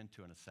going to get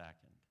into in a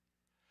second.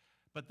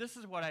 But this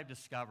is what I've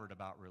discovered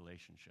about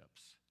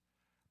relationships.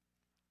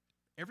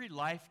 Every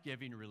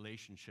life-giving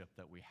relationship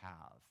that we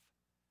have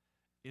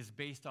is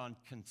based on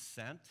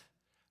consent.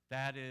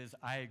 That is,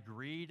 I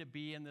agree to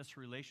be in this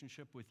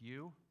relationship with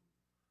you.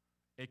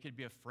 It could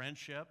be a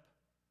friendship.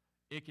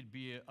 It could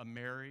be a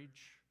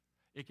marriage.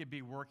 It could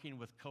be working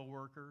with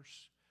coworkers.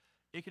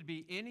 It could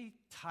be any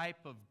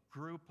type of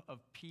group of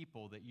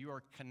people that you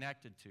are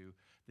connected to,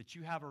 that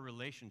you have a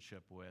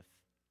relationship with.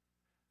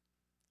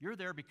 You're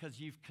there because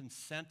you've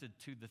consented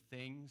to the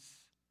things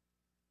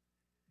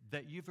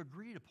that you've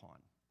agreed upon.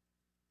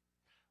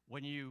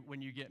 When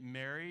you get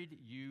married,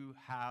 you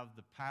have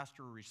the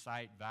pastor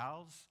recite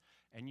vows,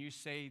 and you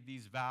say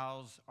these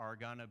vows are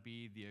going to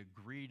be the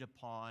agreed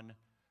upon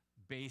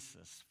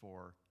basis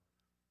for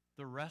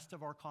the rest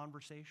of our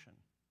conversation.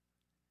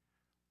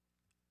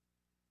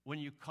 When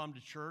you come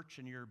to church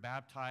and you're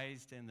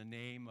baptized in the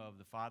name of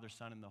the Father,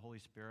 Son, and the Holy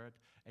Spirit,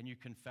 and you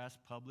confess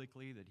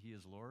publicly that He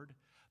is Lord,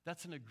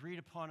 that's an agreed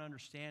upon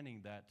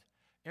understanding that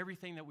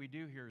everything that we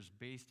do here is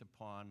based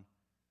upon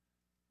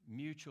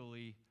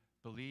mutually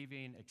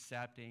believing,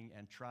 accepting,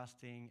 and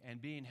trusting,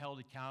 and being held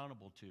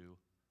accountable to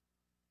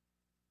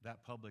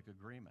that public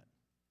agreement.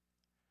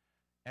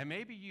 And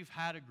maybe you've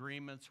had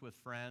agreements with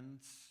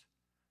friends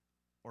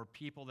or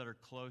people that are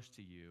close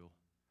to you,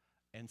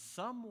 and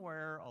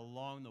somewhere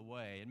along the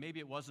way, and maybe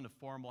it wasn't a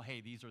formal, hey,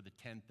 these are the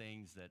 10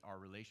 things that our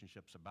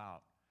relationship's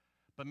about,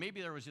 but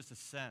maybe there was just a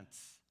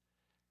sense,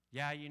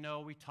 yeah, you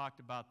know, we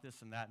talked about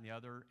this and that and the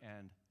other,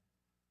 and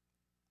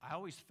I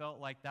always felt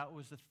like that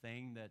was the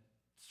thing that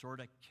sort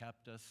of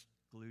kept us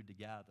glued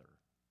together,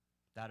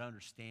 that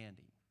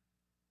understanding.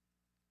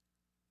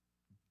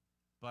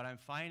 But I'm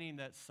finding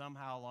that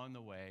somehow along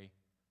the way,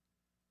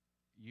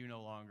 you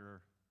no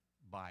longer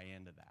buy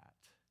into that.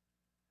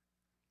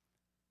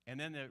 And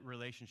then the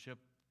relationship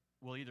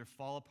will either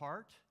fall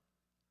apart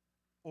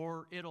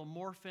or it'll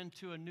morph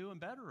into a new and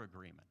better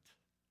agreement.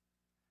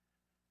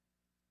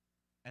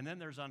 And then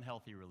there's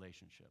unhealthy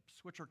relationships,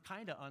 which are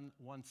kind of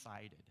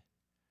one-sided.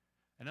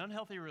 An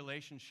unhealthy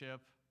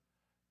relationship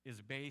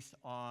is based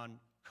on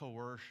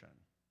coercion.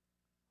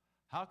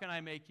 How can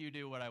I make you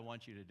do what I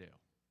want you to do?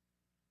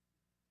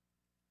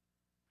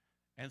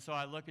 And so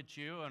I look at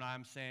you and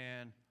I'm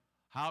saying,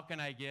 how can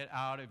I get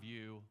out of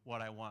you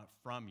what I want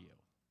from you?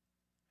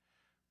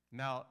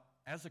 Now,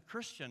 as a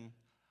Christian,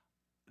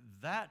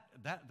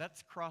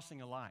 that's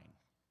crossing a line,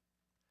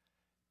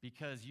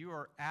 because you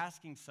are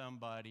asking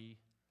somebody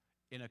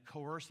in a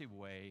coercive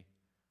way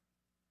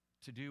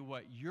to do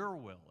what your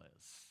will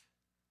is.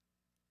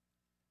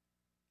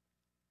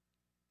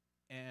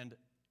 And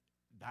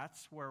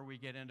that's where we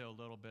get into a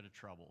little bit of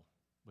trouble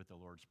with the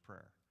Lord's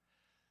Prayer.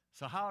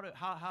 So how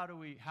do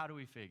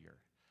we figure?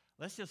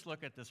 Let's just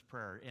look at this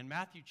prayer. In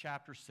Matthew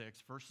chapter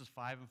 6, verses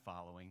 5 and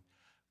following,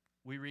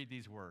 we read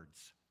these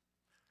words.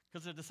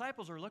 Because the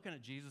disciples are looking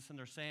at Jesus and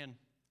they're saying,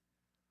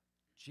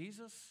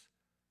 Jesus,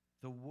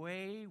 the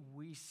way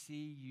we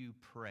see you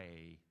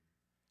pray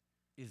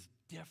is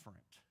different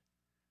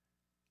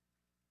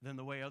than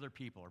the way other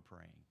people are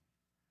praying.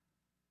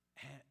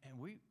 And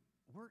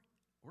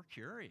we're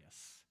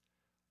curious.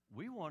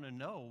 We want to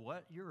know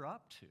what you're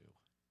up to.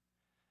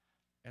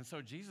 And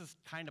so Jesus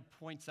kind of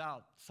points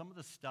out some of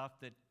the stuff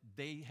that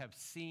they have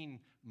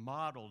seen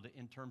modeled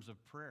in terms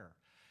of prayer.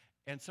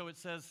 And so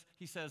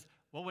he says,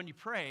 well, when you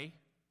pray,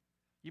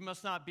 you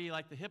must not be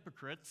like the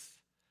hypocrites.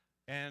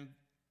 And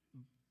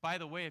by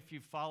the way, if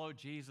you follow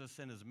Jesus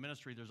in his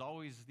ministry, there's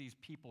always these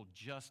people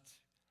just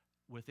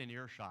within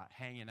earshot,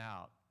 hanging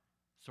out,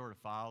 sort of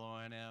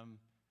following him,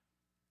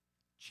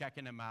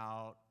 checking him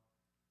out,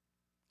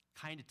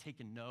 kind of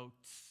taking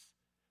notes,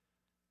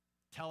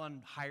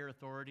 telling higher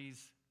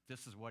authorities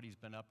this is what he's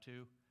been up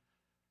to.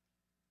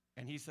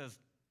 And he says,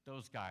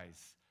 those guys,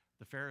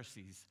 the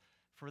Pharisees,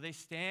 for they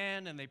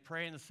stand and they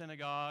pray in the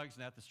synagogues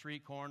and at the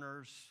street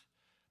corners,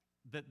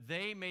 that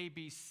they may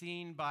be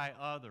seen by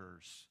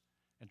others.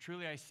 And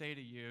truly I say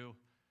to you,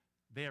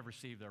 they have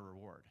received their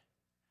reward.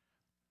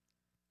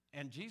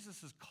 And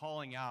Jesus is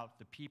calling out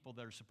the people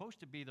that are supposed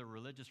to be the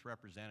religious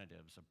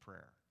representatives of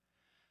prayer.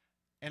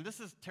 And this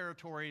is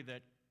territory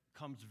that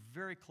comes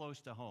very close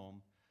to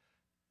home,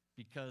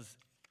 because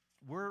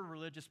we're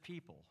religious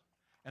people.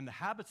 And the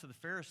habits of the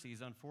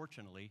Pharisees,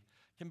 unfortunately,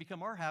 can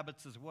become our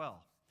habits as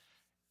well.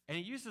 And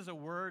he uses a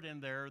word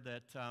in there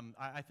that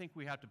I think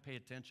we have to pay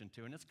attention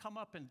to, and it's come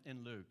up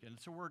in Luke, and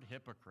it's the word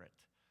hypocrite.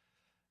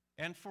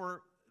 And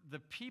for the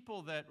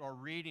people that are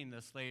reading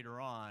this later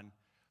on,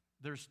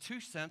 there's two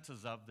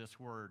senses of this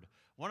word.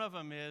 One of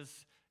them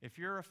is, if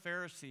you're a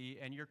Pharisee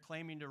and you're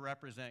claiming to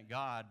represent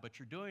God, but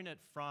you're doing it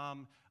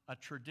from a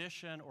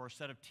tradition or a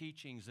set of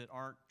teachings that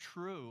aren't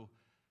true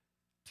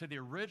to the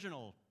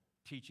original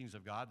teachings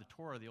of God, the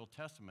Torah, the Old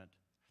Testament,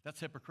 that's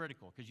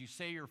hypocritical, because you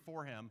say you're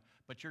for him,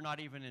 but you're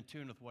not even in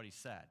tune with what he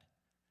said.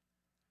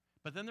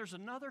 But then there's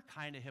another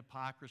kind of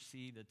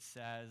hypocrisy that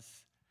says,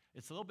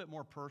 it's a little bit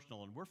more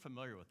personal, and we're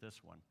familiar with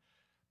this one.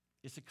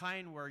 It's a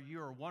kind where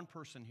you are one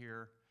person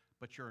here,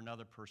 but you're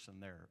another person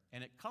there.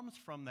 And it comes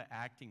from the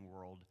acting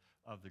world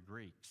of the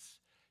Greeks.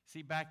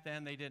 See, back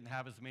then they didn't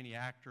have as many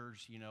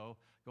actors,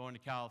 going to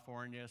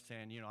California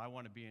saying, I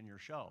want to be in your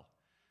show.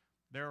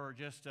 There were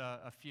just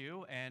a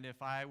few, and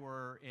if I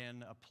were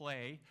in a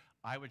play,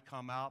 I would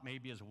come out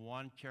maybe as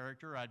one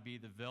character. I'd be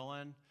the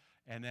villain,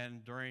 and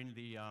then during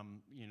the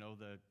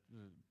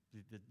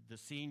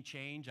scene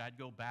change, I'd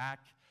go back,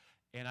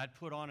 and I'd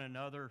put on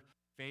another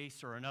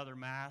face or another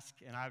mask,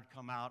 and I would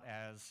come out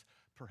as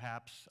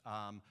perhaps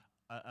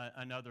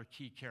another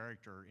key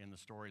character in the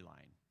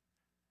storyline.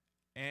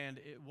 And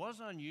it was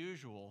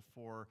unusual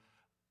for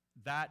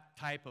that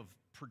type of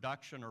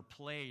production or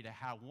play to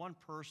have one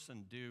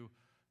person do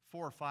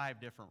 4 or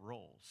 5 different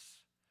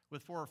roles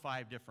with 4 or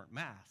 5 different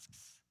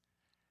masks.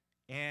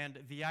 And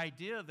the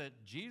idea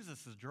that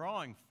Jesus is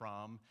drawing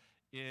from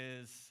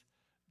is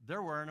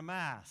they're wearing a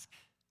mask.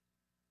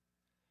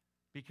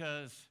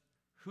 Because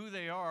who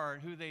they are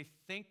and who they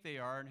think they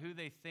are and who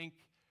they think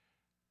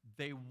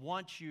they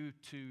want you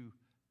to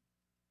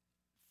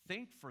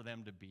think for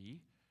them to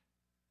be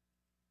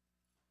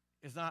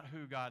is not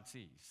who God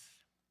sees.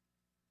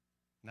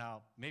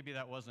 Now, maybe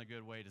that wasn't a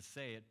good way to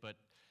say it, but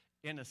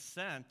in a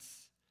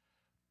sense,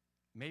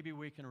 maybe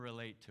we can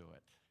relate to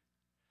it.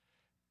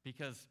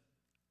 Because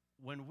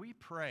when we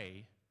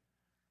pray,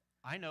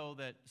 I know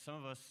that some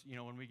of us,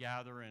 when we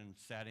gather in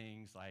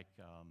settings like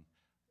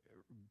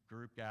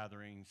group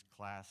gatherings,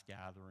 class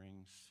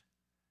gatherings,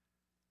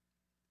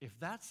 if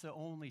that's the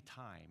only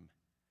time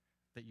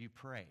that you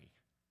pray,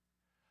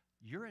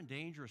 you're in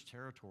dangerous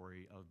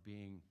territory of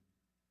being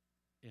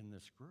in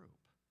this group.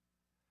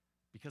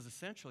 Because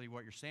essentially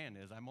what you're saying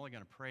is, I'm only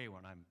going to pray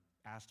when I'm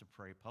asked to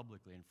pray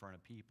publicly in front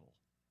of people.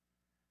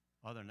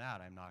 Other than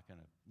that, I'm not going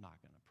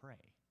to pray.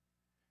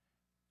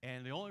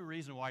 And the only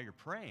reason why you're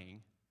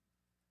praying,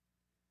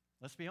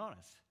 let's be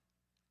honest,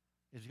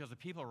 is because the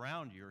people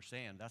around you are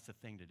saying that's the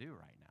thing to do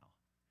right now.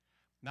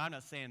 Now, I'm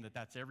not saying that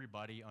that's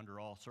everybody under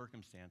all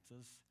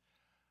circumstances,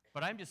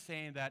 but I'm just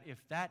saying that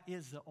if that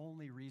is the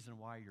only reason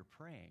why you're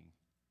praying,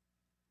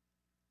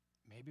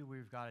 maybe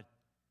we've got to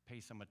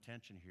pay some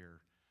attention here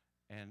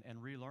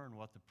and relearn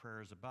what the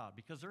prayer is about.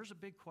 Because there's a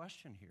big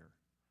question here.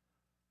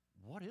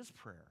 What is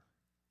prayer?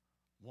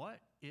 What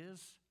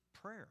is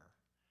prayer?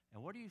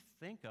 And what do you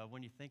think of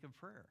when you think of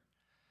prayer?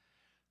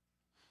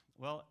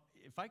 Well,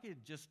 if I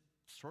could just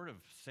sort of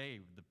say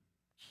the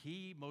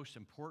key, most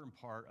important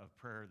part of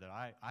prayer that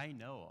I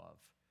know of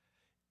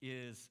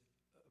is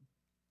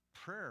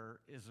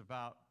prayer is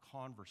about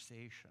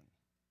conversation.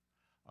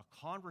 A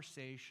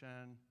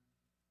conversation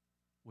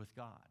with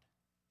God.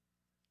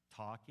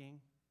 Talking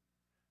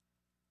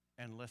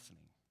and listening.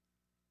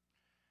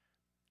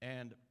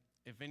 And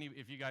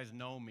if you guys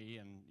know me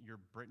and you're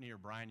Brittany or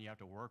Brian, you have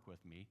to work with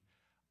me,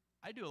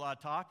 I do a lot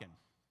of talking.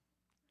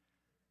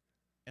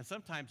 And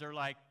sometimes they're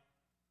like,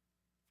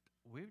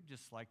 we would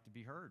just like to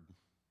be heard.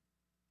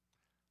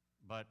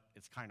 But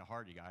it's kind of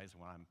hard, you guys,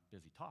 when I'm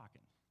busy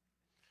talking.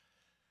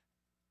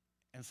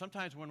 And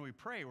sometimes when we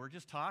pray, we're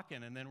just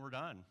talking and then we're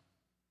done.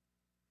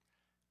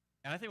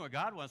 And I think what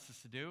God wants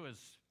us to do is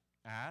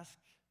ask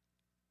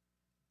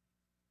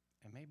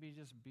and maybe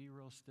just be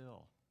real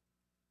still.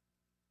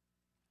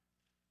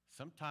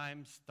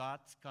 Sometimes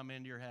thoughts come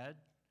into your head.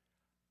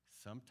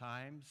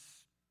 Sometimes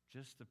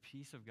just the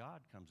peace of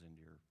God comes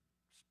into your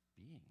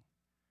being.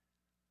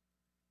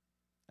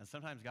 And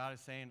sometimes God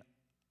is saying,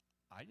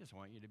 I just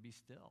want you to be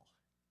still.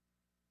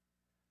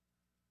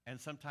 And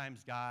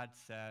sometimes God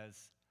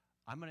says,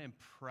 I'm going to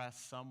impress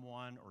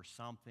someone or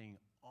something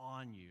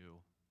on you,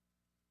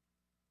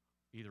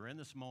 either in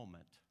this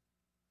moment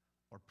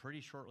or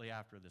pretty shortly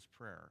after this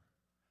prayer.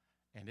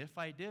 And if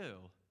I do,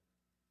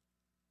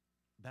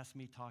 that's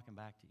me talking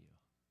back to you.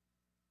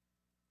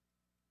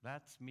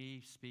 That's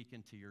me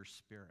speaking to your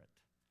spirit.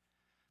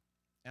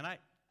 And I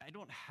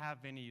don't have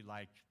any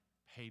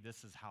hey,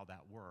 this is how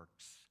that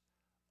works,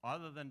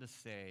 other than to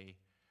say,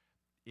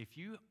 if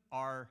you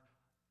are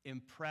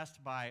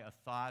impressed by a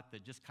thought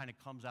that just kind of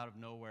comes out of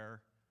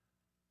nowhere,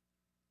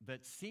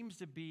 that seems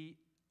to be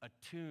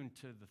attuned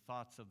to the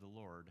thoughts of the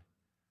Lord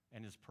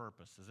and his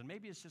purposes, and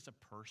maybe it's just a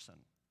person.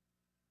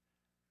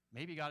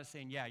 Maybe God is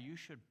saying, yeah, you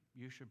should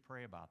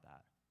pray about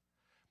that.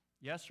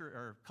 Yesterday,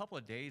 or a couple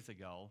of days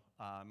ago,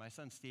 my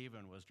son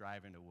Stephen was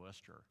driving to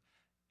Worcester,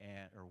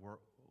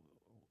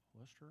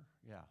 Worcester?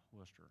 Yeah,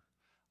 Worcester.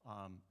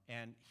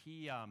 And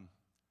he was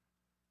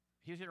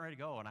getting ready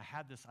to go, and I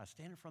was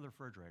standing in front of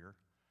the refrigerator,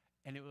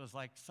 and it was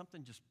like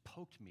something just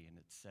poked me, and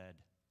it said,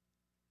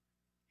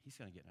 he's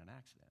going to get in an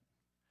accident.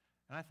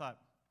 And I thought,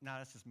 no,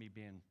 that's just me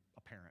being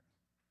a parent.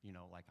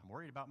 I'm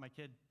worried about my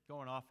kid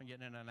going off and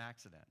getting in an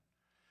accident.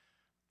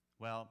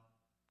 Well,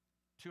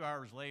 2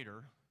 hours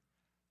later,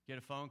 get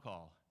a phone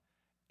call,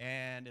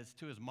 and it's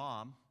to his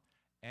mom,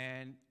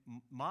 and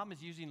mom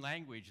is using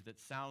language that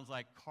sounds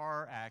like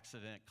car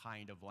accident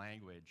kind of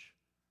language.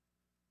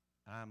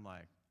 And I'm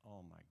like,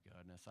 oh my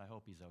goodness, I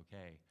hope he's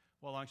okay.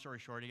 Well, long story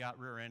short, he got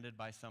rear-ended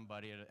by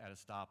somebody at a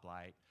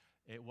stoplight.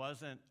 It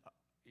wasn't,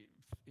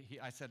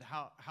 I said,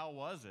 how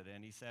was it?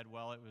 And he said,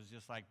 well, it was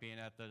just like being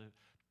at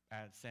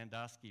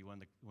Sandusky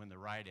when the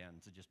ride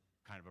ends. It just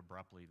kind of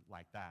abruptly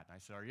like that. And I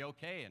said, are you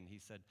okay? And he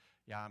said,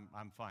 yeah,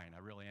 I'm fine. I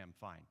really am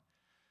fine.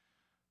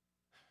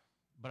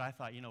 But I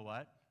thought, you know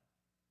what?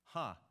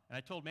 And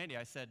I told Mandy,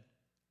 I said,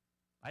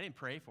 I didn't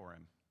pray for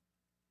him.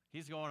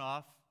 He's going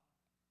off.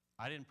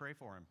 I didn't pray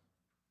for him.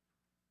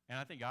 And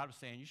I think God was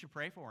saying, you should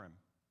pray for him.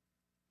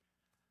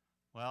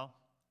 Well,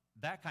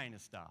 that kind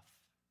of stuff.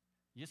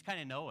 You just kind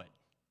of know it.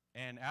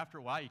 And after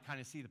a while, you kind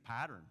of see the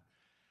pattern.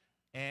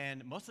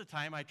 And most of the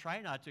time, I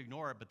try not to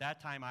ignore it, but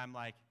that time I'm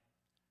like,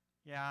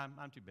 yeah,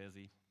 I'm too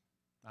busy.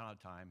 I don't have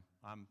time.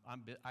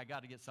 I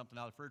got to get something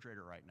out of the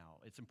refrigerator right now.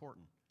 It's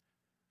important.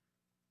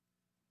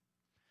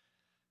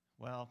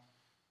 Well,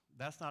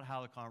 that's not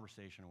how the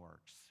conversation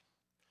works.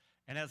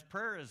 And as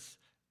prayer is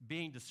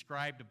being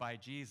described by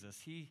Jesus,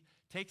 he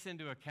takes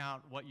into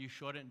account what you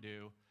shouldn't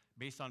do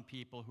based on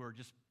people who are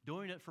just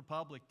doing it for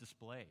public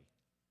display.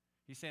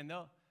 He's saying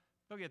they'll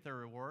get their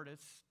reward.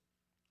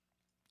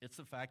 It's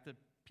the fact that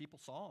people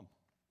saw them.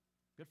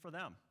 Good for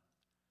them.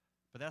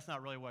 But that's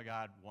not really what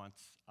God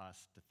wants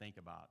us to think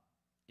about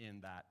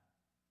in that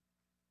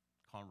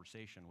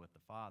conversation with the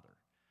Father.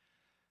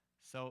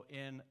 So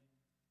in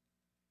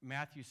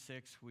Matthew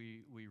 6,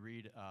 we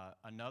read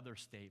another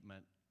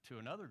statement to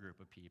another group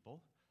of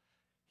people.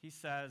 He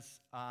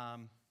says,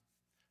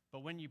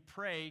 but when you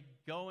pray,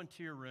 go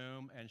into your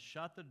room and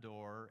shut the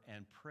door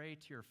and pray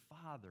to your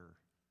Father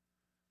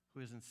who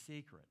is in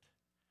secret.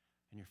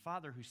 And your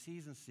Father who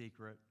sees in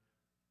secret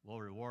will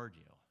reward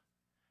you.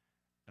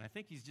 And I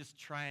think he's just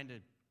trying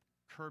to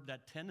curb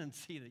that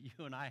tendency that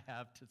you and I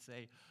have to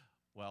say,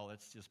 well,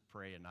 let's just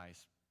pray a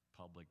nice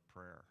public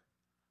prayer.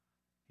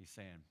 He's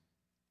saying,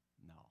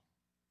 no.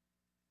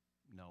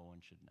 No one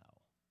should know.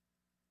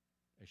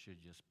 It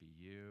should just be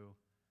you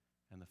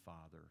and the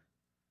Father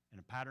in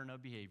a pattern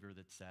of behavior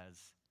that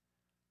says,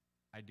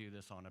 I do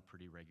this on a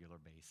pretty regular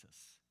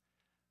basis.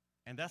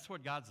 And that's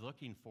what God's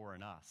looking for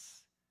in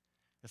us,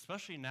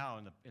 especially now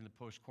in the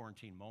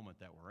post-quarantine moment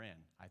that we're in.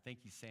 I think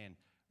he's saying,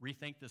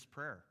 rethink this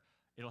prayer.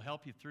 It'll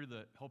help you through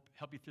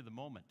the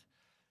moment.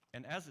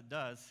 And as it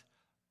does,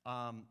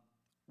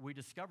 we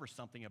discover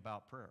something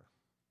about prayer.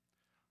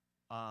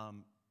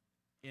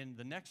 In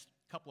the next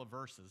couple of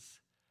verses,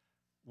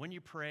 when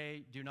you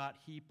pray, do not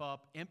heap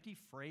up empty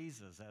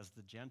phrases as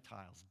the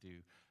Gentiles do,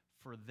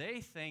 for they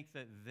think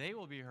that they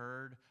will be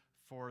heard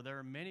for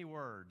their many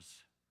words.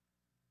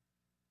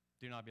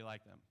 Do not be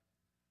like them.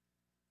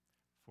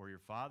 For your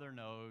Father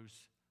knows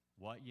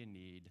what you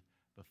need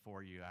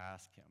before you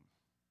ask him.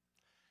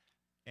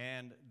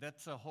 And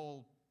that's a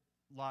whole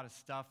lot of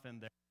stuff in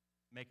there.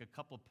 Make a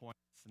couple of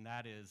points, and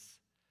that is,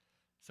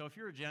 so if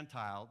you're a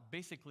Gentile,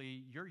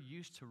 basically you're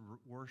used to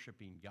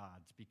worshiping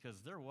gods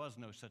because there was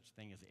no such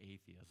thing as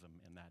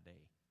atheism in that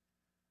day.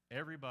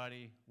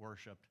 Everybody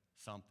worshiped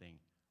something,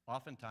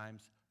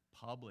 oftentimes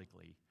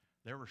publicly.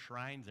 There were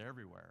shrines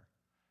everywhere.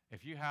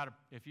 If you had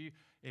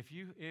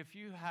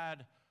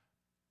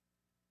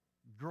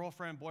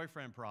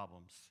girlfriend-boyfriend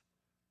problems,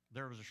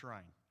 there was a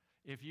shrine.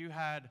 If you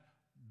had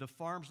the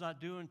farm's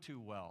not doing too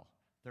well,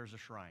 there's a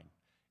shrine.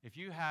 If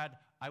you had,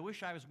 I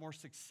wish I was more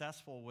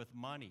successful with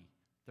money,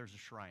 there's a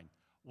shrine.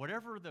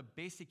 Whatever the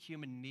basic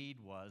human need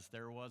was,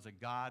 there was a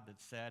God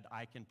that said,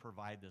 I can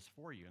provide this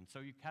for you. And so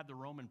you had the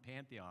Roman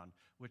pantheon,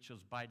 which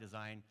was by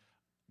design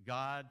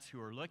gods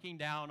who are looking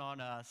down on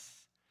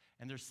us,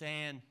 and they're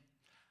saying,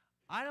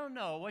 I don't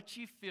know, what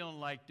you feeling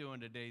like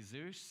doing today,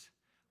 Zeus?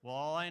 Well,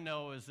 all I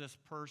know is this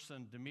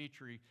person,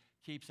 Dimitri,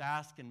 keeps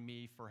asking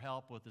me for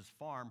help with his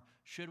farm.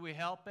 Should we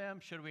help him?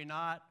 Should we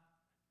not?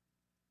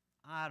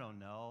 I don't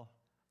know.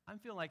 I'm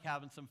feeling like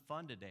having some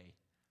fun today.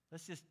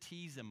 Let's just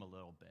tease him a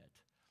little bit.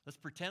 Let's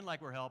pretend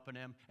like we're helping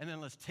him, and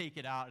then let's take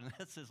it out and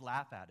let's just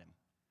laugh at him.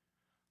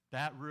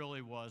 That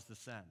really was the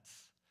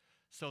sense.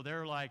 So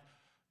they're like,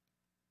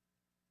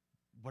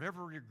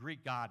 whatever your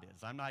Greek god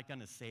is, I'm not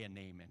going to say a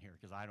name in here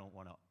because I don't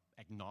want to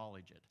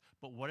acknowledge it,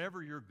 but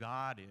whatever your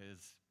god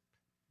is,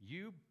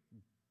 you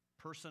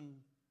person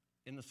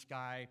in the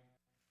sky,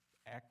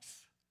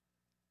 X,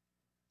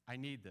 I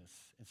need this.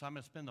 And so I'm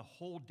going to spend the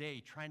whole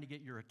day trying to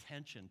get your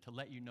attention to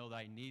let you know that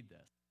I need this.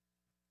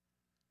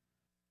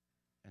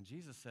 And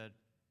Jesus said,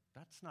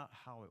 that's not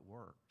how it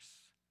works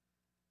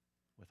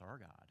with our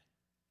God.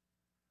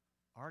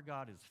 Our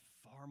God is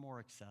far more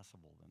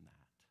accessible than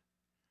that,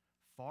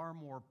 far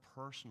more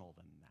personal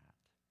than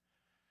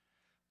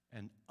that,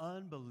 and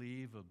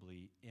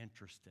unbelievably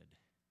interested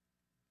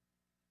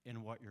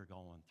in what you're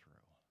going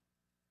through,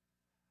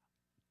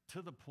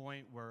 to the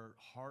point where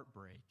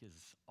heartbreak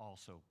is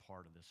also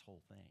part of this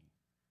whole thing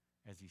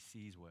as he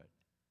sees what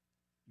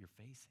you're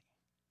facing.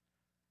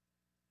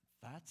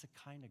 That's the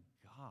kind of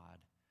God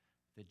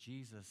that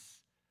Jesus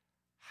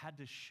had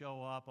to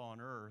show up on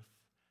earth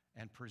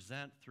and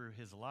present through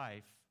his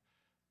life,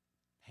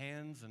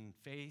 hands and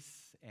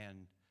face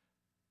and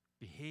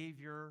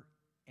behavior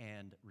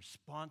and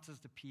responses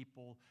to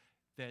people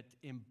that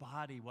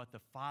embody what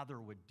the Father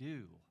would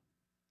do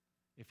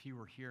if he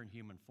were here in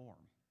human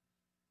form.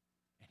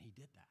 And he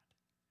did that.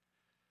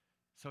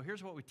 So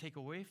here's what we take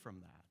away from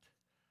that.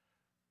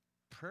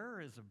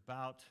 Prayer is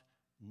about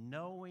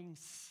knowing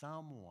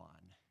someone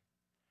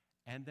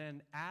and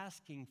then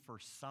asking for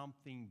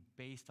something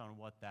based on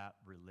what that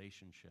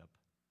relationship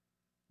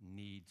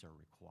needs or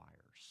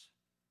requires.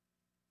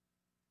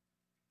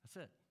 That's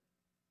it.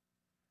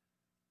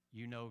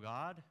 You know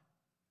God.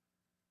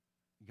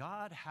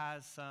 God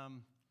has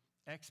some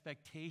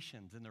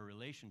expectations in the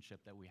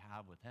relationship that we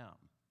have with him.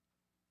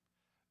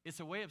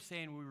 It's a way of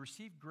saying we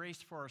receive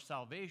grace for our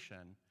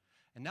salvation,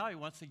 and now he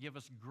wants to give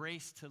us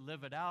grace to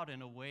live it out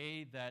in a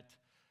way that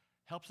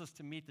helps us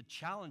to meet the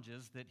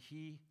challenges that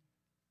he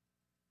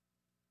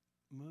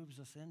moves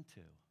us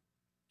into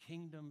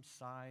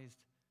kingdom-sized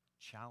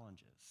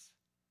challenges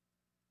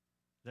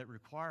that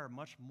require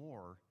much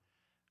more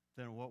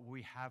than what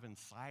we have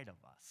inside of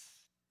us.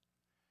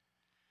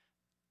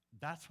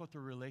 That's what the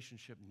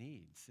relationship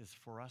needs, is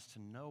for us to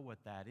know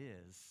what that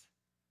is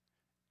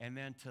and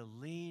then to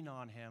lean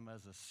on him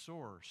as a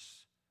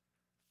source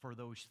for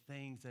those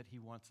things that he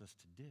wants us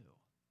to do.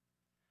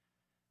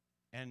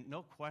 And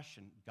no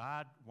question,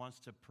 God wants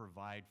to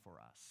provide for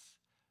us.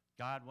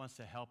 God wants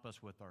to help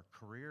us with our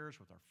careers,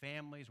 with our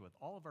families, with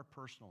all of our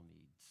personal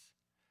needs.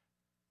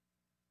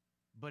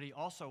 But he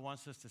also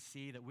wants us to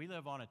see that we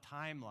live on a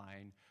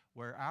timeline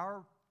where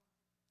our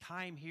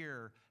time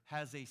here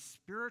has a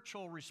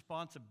spiritual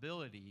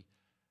responsibility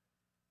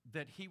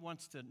that he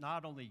wants to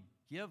not only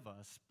give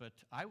us, but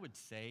I would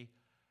say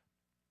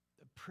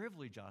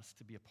privilege us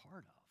to be a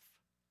part of.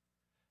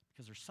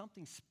 Because there's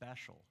something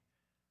special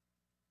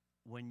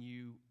when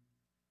you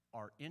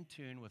are in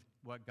tune with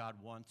what God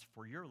wants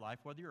for your life,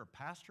 whether you're a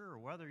pastor or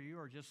whether you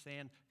are just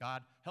saying,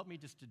 God, help me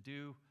just to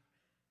do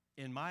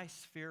in my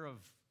sphere of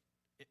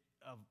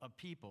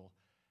people,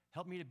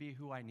 help me to be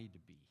who I need to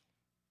be.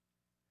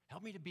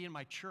 Help me to be in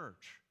my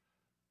church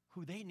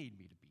who they need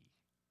me to be.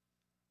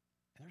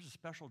 And there's a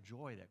special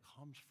joy that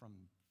comes from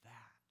that.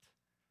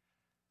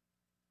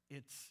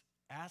 It's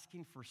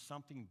asking for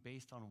something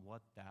based on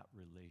what that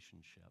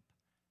relationship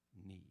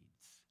needs.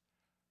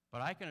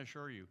 But I can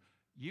assure you,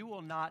 you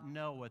will not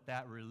know what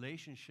that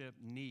relationship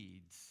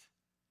needs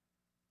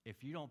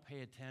if you don't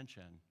pay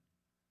attention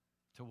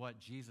to what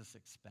Jesus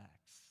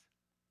expects.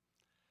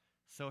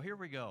 So here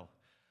we go.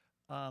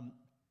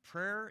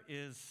 Prayer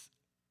is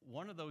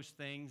one of those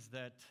things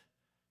that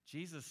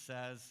Jesus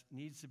says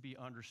needs to be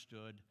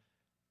understood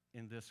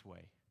in this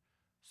way.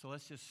 So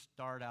let's just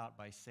start out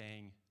by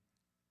saying,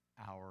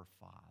 Our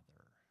Father.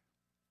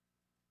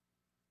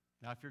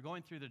 Now, if you're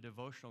going through the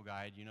devotional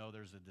guide, you know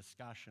there's a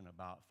discussion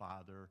about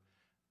Father,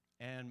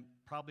 and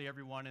probably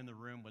everyone in the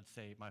room would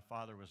say, my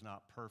father was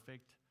not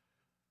perfect.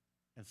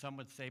 And some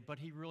would say, but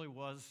he really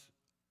was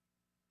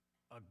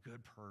a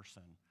good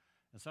person.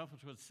 And some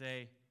would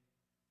say,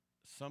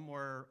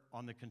 somewhere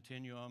on the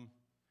continuum,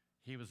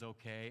 he was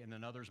okay. And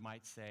then others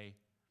might say,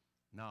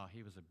 no,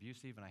 he was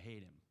abusive and I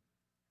hate him.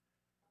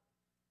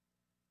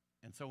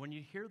 And so when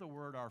you hear the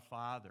word Our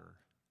Father,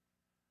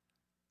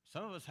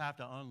 some of us have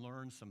to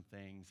unlearn some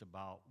things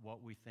about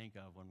what we think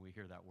of when we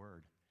hear that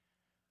word.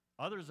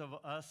 Others of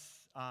us,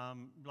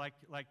 like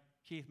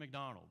Keith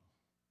McDonald,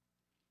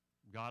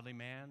 godly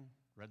man,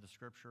 read the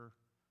scripture.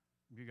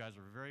 You guys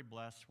are very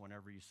blessed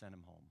whenever you send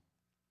him home.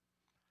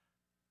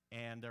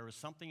 And there was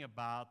something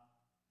about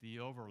the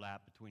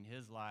overlap between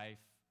his life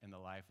and the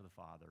life of the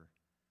Father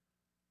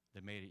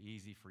that made it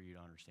easy for you to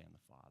understand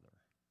the Father.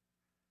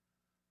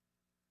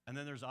 And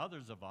then there's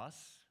others of us,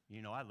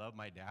 you know, I love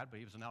my dad, but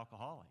he was an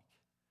alcoholic.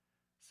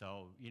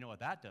 So you know what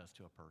that does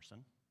to a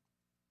person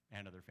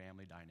and to their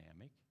family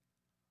dynamic.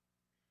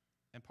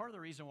 And part of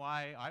the reason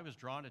why I was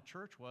drawn to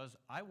church was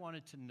I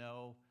wanted to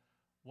know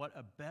what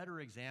a better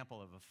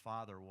example of a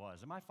father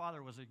was. And my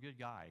father was a good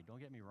guy, don't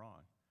get me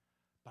wrong.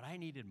 But I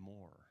needed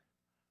more.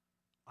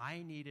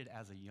 I needed,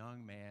 as a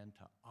young man,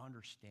 to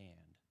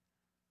understand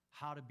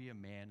how to be a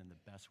man in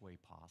the best way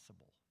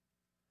possible.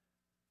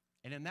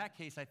 And in that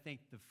case, I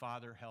think the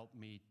Father helped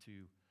me to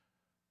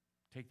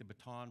take the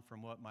baton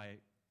from what my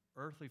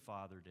earthly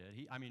father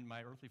did.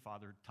 My earthly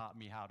father taught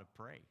me how to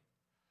pray,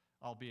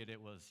 albeit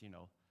it was,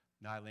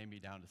 now lay me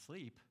down to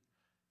sleep.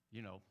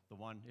 The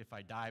one, if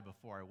I die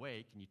before I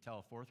wake, and you tell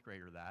a fourth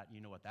grader that,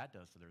 you know what that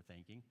does to their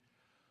thinking.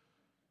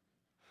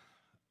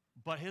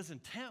 But his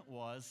intent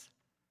was,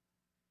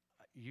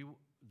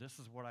 this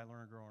is what I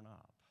learned growing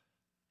up.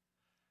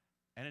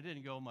 And it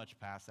didn't go much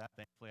past that.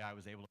 Thankfully, I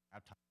was able to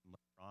have time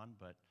later on,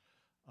 but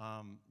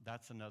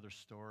that's another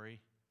story.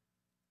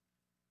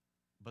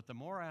 But the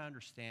more I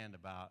understand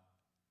about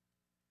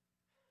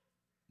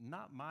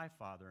not my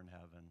Father in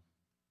heaven,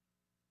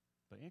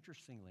 but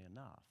interestingly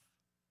enough,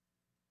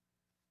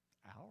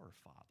 our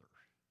Father,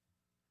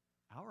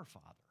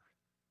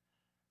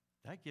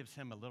 that gives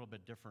him a little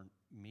bit different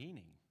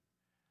meaning.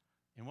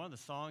 In one of the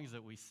songs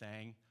that we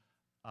sang,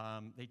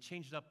 they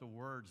changed up the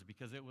words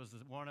because it was the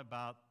one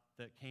about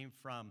that came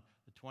from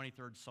the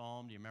 23rd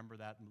Psalm. Do you remember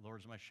that? The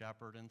Lord is my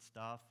shepherd and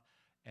stuff.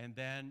 And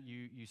then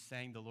you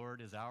sang, the Lord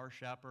is our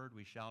shepherd,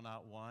 we shall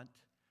not want.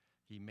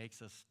 He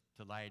makes us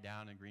to lie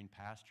down in green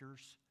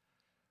pastures.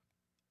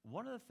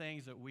 One of the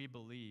things that we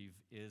believe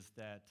is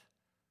that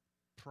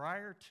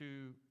prior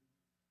to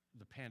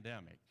the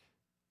pandemic,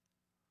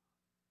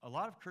 a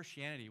lot of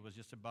Christianity was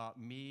just about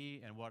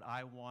me and what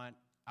I want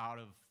out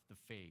of the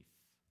faith.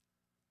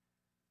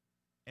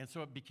 And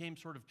so it became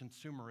sort of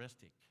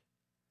consumeristic.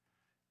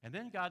 And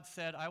then God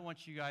said, I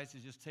want you guys to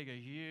just take a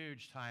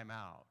huge time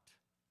out.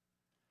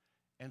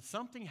 And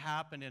something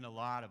happened in a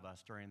lot of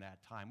us during that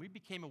time. We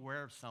became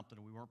aware of something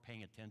we weren't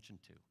paying attention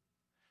to.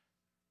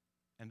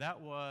 And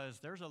that was,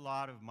 there's a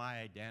lot of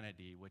my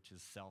identity, which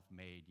is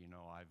self-made.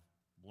 I've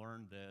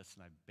learned this,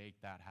 and I've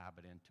baked that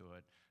habit into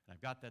it, and I've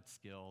got that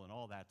skill and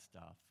all that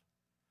stuff.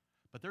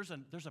 But there's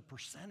a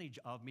percentage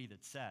of me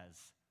that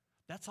says,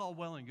 that's all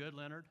well and good,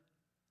 Leonard,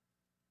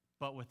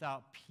 but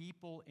without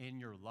people in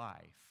your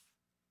life,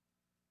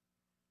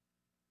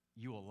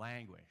 you will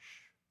languish.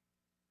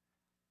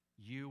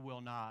 You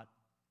will not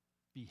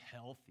be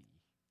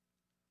healthy.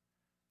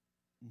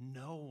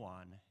 No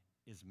one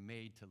is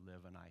made to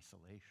live in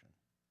isolation.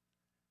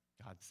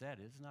 God said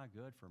it's not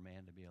good for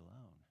man to be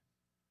alone.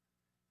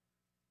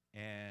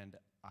 And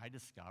I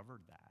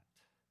discovered that.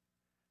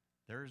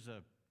 There's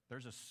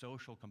a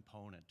social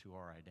component to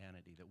our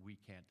identity that we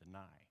can't deny.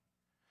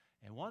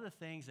 And one of the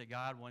things that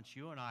God wants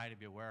you and I to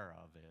be aware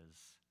of is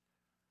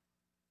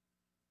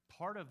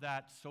part of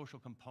that social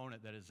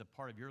component that is a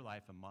part of your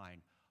life and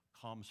mine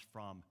comes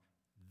from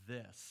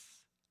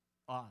this,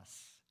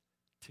 us,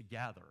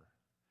 together.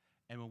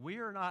 And when we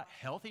are not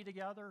healthy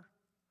together,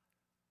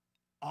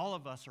 all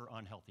of us are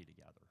unhealthy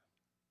together.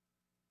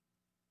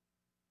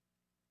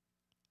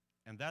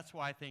 And that's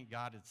why I think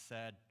God had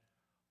said,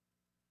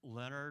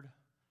 Leonard,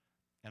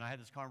 and I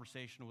had this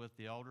conversation with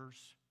the elders,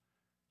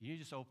 you need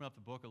to just open up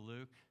the book of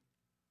Luke,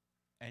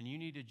 and you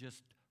need to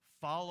just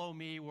follow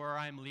me where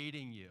I'm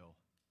leading you.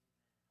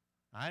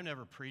 I've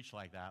never preached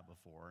like that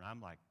before, and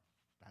I'm like,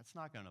 that's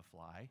not going to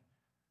fly.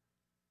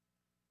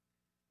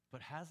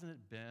 But hasn't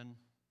it been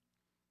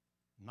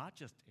not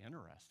just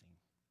interesting,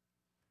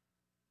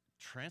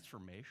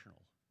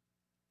 transformational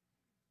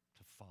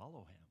to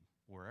follow him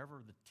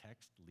wherever the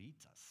text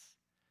leads us?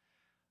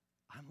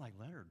 I'm like,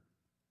 Leonard,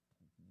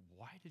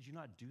 why did you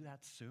not do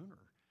that sooner?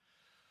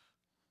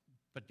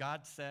 But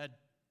God said,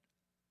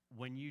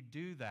 when you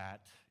do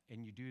that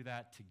and you do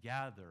that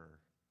together,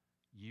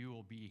 you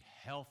will be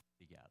healthy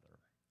together.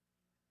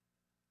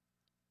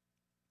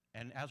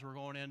 And as we're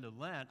going into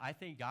Lent, I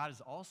think God is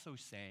also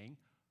saying,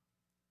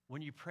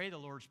 when you pray the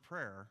Lord's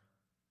Prayer,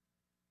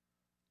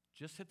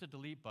 just hit the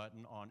delete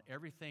button on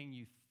everything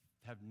you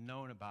have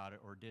known about it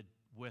or did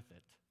with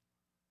it,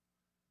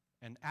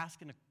 and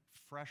ask in a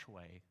fresh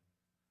way,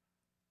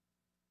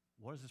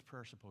 what is this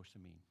prayer supposed to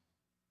mean?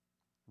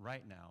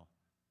 Right now,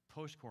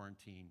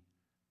 post-quarantine,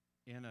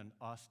 in an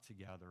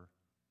us-together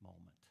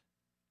moment.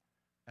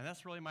 And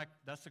that's really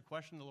that's the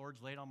question the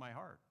Lord's laid on my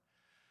heart.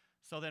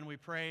 So then we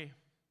pray,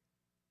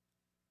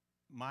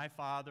 my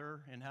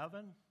Father in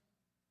heaven.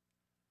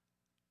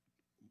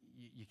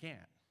 You can't.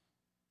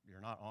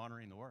 You're not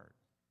honoring the word.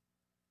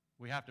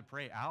 We have to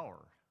pray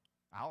ours.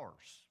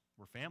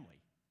 We're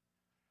family.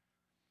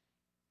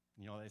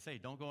 You know, they say,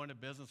 don't go into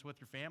business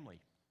with your family.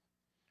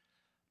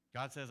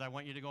 God says, I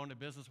want you to go into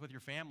business with your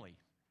family.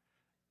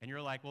 And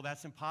you're like, well,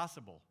 that's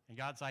impossible. And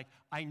God's like,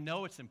 I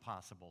know it's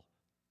impossible.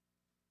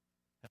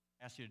 I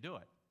ask you to do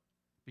it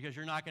because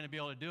you're not going to be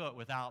able to do it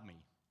without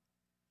me.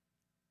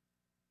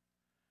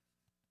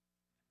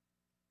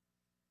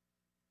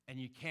 And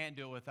you can't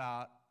do it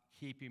without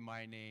keeping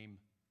my name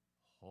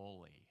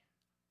holy.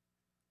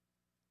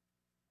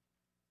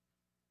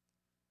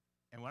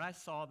 And when I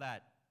saw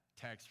that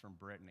text from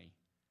Brittany,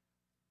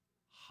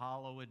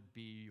 hallowed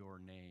be your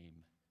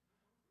name,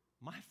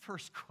 my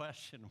first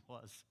question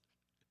was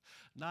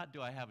not,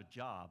 do I have a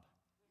job?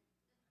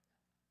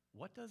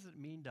 What does it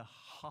mean to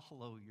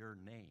hallow your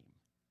name?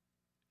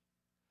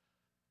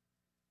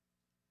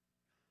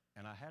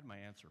 And I had my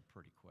answer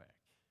pretty quick.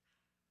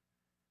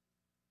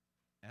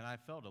 And I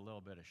felt a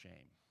little bit ashamed.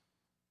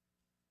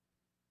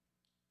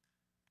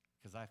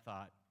 Because I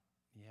thought,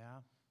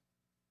 yeah,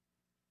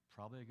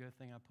 probably a good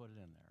thing I put it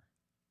in there.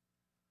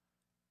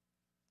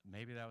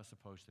 Maybe that was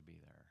supposed to be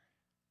there.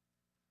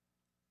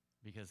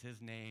 Because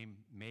his name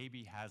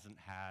maybe hasn't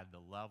had the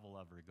level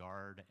of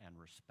regard and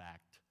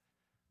respect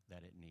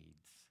that it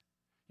needs.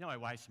 You know, my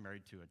wife's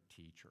married to a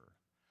teacher.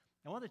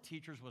 And one of the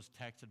teachers was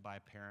texted by a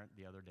parent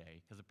the other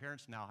day, because the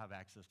parents now have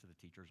access to the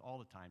teachers all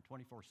the time,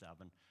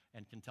 24/7,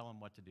 and can tell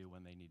them what to do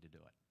when they need to do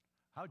it.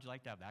 How would you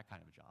like to have that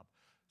kind of a job?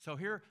 So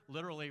here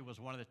literally was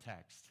one of the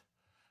texts.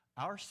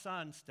 Our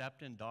son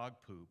stepped in dog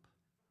poop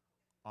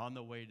on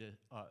the way to,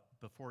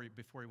 before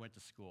he went to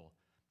school.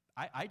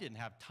 I didn't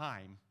have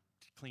time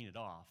to clean it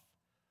off.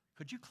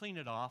 Could you clean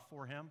it off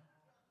for him?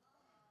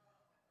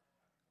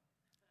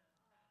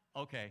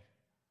 Okay.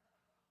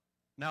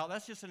 Now,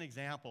 that's just an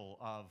example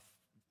of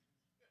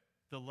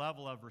the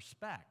level of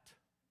respect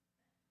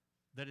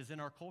that is in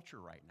our culture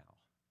right now.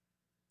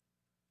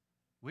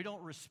 We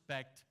don't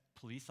respect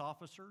police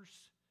officers,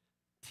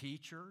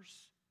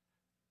 teachers,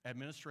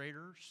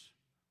 administrators,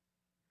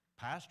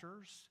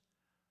 pastors,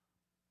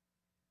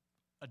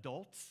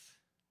 adults.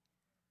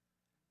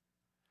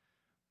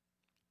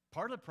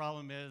 Part of the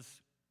problem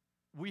is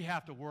we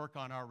have to work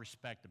on our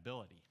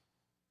respectability.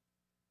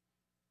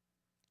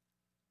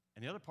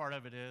 And the other part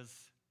of it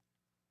is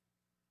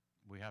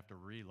we have to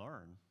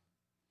relearn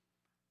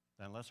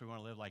that unless we want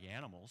to live like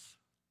animals,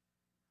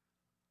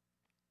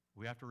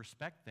 we have to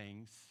respect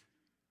things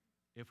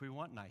if we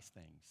want nice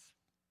things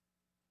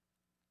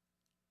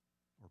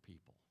or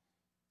people.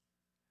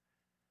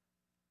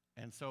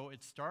 And so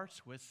it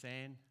starts with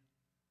saying,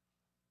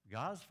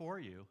 God's for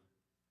you,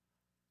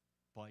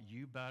 but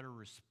you better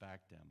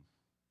respect him.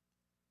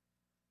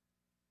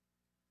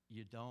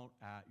 You don't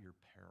at your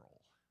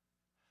peril.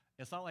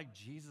 It's not like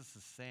Jesus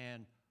is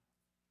saying,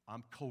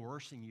 I'm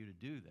coercing you to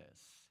do this.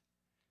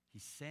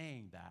 He's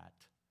saying that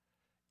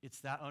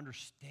it's that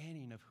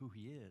understanding of who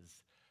he is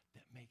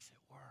that makes it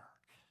work.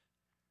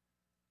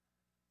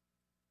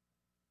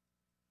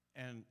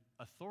 And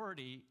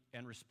authority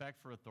and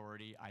respect for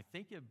authority, I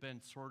think, have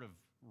been sort of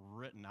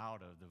written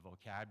out of the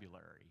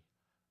vocabulary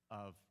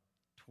of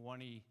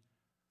 20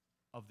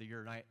 of the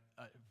year.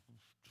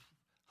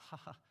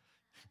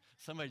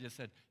 Somebody just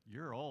said,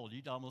 you're old.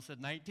 You almost said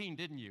 19,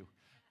 didn't you?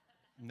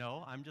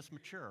 No, I'm just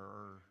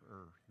mature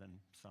than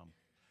some.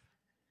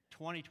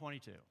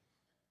 2022.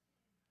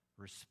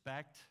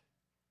 Respect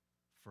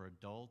for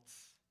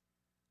adults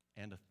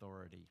and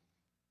authority.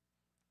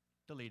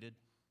 Deleted.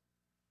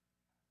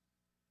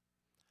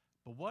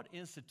 But what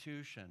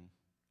institution,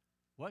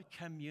 what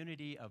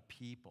community of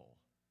people,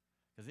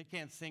 because it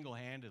can't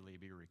single-handedly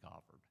be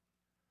recovered,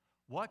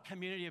 what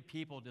community of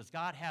people does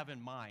God have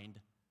in mind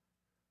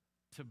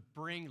to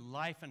bring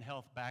life and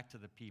health back to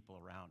the people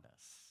around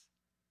us?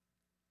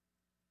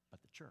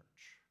 But the church.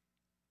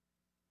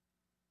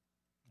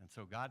 And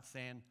so God's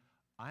saying,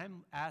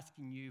 I'm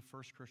asking you,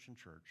 First Christian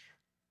Church,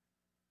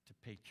 to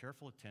pay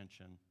careful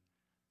attention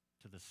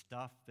to the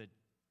stuff that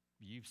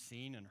you've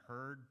seen and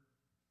heard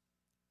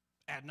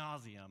ad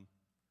nauseum,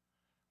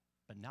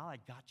 but now I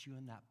got you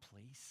in that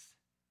place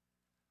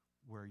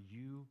where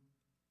you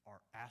are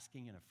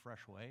asking in a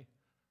fresh way,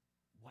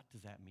 what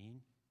does that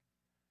mean?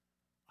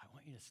 I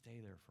want you to stay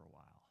there for a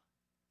while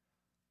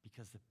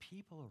because the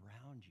people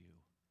around you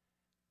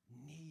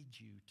need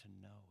you to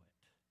know it.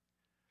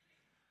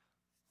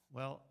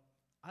 Well,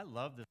 I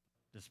love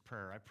this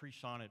prayer. I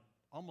preached on it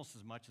almost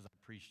as much as I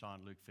preached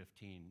on Luke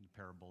 15, the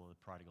parable of the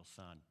prodigal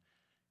son.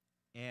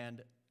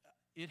 And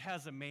it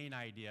has a main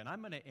idea, and I'm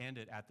going to end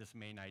it at this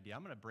main idea.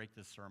 I'm going to break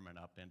this sermon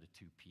up into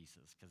two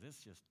pieces because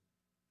it's just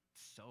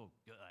so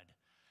good.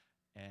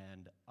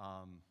 And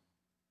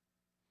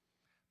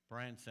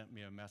Brian sent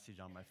me a message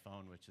on my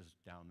phone, which is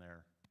down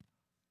there,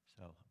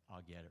 so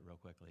I'll get it real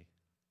quickly.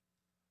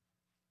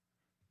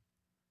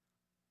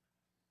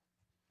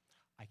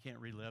 I can't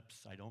read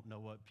lips. I don't know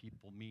what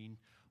people mean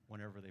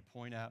whenever they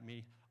point at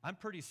me. I'm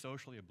pretty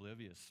socially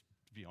oblivious,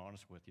 to be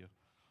honest with you.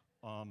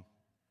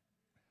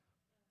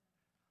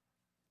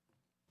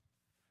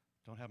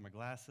 Don't have my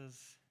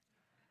glasses.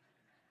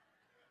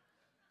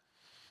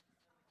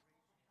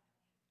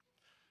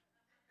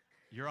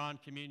 You're on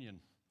communion.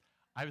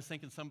 I was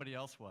thinking somebody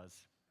else was.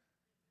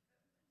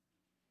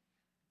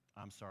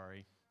 I'm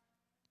sorry.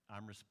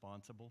 I'm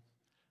responsible,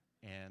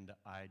 and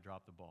I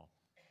dropped the ball.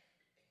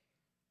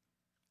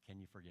 Can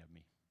you forgive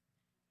me?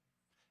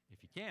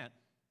 If you can't,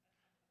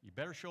 you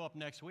better show up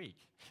next week,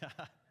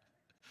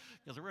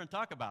 because we're going to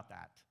talk about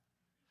that.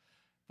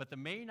 But the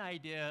main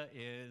idea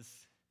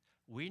is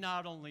we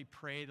not only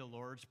pray the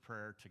Lord's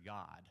Prayer to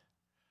God,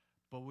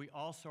 but we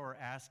also are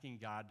asking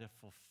God to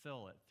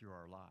fulfill it through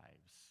our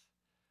lives.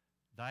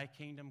 Thy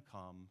kingdom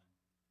come,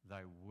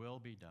 thy will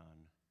be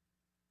done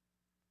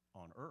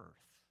on earth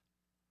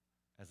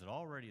as it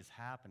already is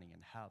happening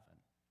in heaven.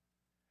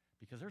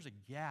 Because there's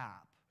a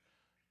gap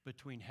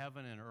between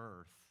heaven and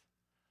earth,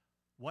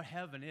 what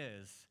heaven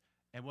is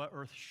and what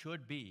earth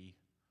should be,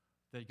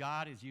 that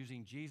God is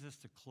using Jesus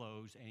to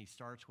close, and he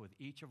starts with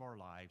each of our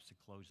lives to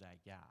close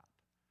that gap.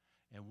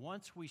 And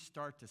once we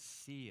start to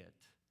see it,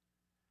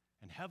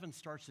 and heaven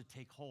starts to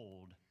take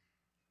hold,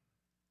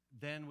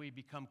 then we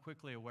become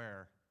quickly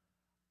aware,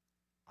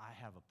 I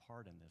have a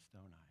part in this,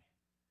 don't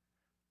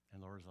I?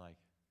 And the Lord's like,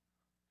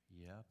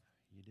 yep,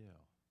 you do.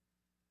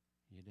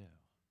 You do.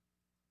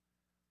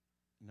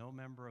 No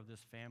member of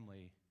this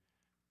family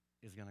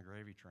is going to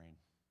gravy train.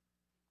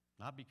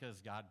 Not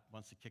because God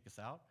wants to kick us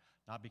out,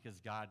 not because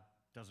God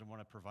doesn't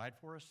want to provide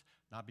for us,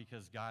 not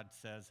because God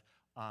says,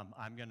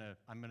 I'm going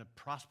to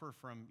prosper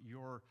from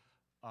your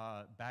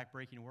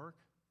backbreaking work.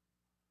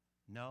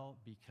 No,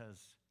 because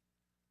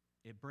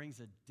it brings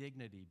a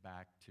dignity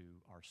back to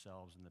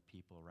ourselves and the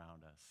people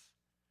around us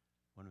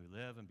when we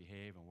live and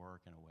behave and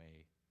work in a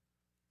way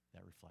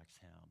that reflects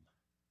him.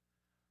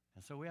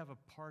 And so we have a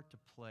part to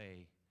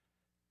play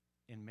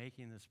in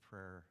making this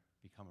prayer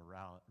become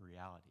a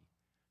reality.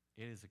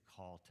 It is a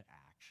call to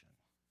action.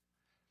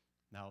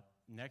 Now,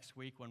 next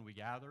week when we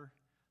gather,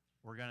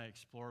 we're going to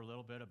explore a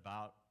little bit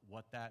about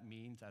what that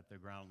means at the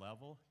ground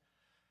level.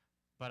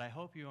 But I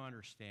hope you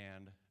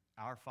understand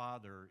our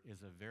Father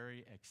is a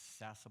very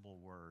accessible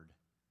word,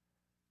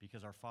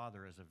 because our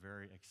Father is a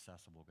very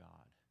accessible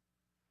God.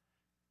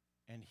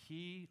 And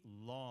he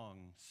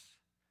longs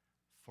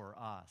for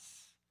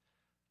us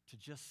to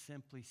just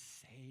simply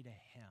say to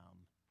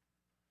him,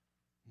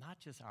 not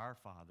just our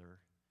Father,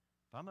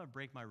 but I'm going to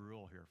break my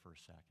rule here for a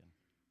second.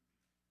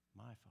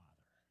 My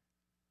Father.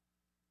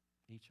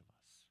 Each of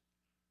us.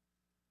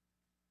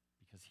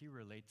 Because he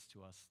relates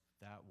to us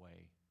that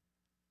way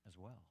as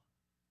well.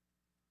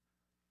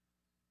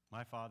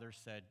 My father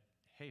said,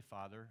 hey,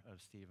 father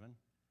of Stephen,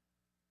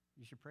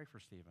 you should pray for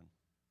Stephen.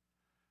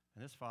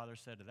 And this father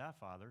said to that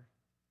father,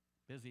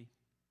 busy.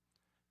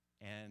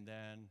 And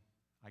then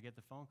I get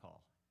the phone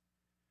call.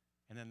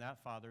 And then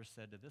that father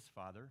said to this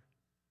father,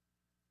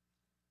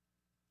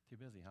 Too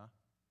busy, huh?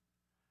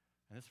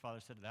 And this father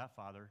said to that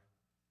father,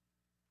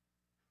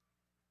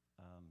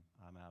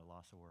 I'm at a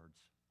loss of words.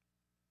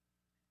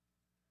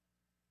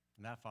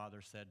 And that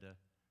father said to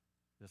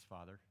this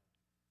father,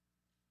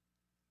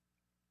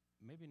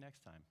 maybe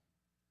next time.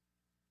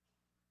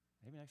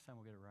 Maybe next time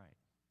we'll get it right.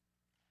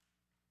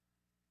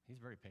 He's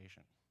very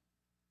patient.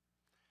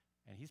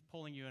 And he's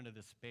pulling you into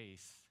this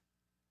space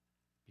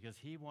because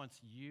he wants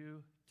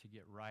you to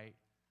get right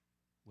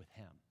with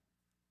him.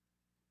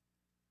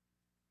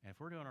 And if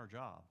we're doing our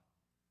job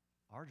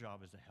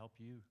is to help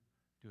you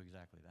do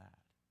exactly that.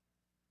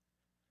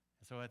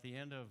 And so at the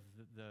end of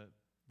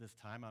this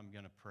time, I'm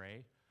going to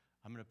pray.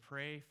 I'm going to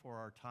pray for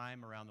our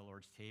time around the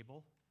Lord's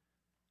table.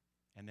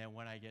 And then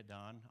when I get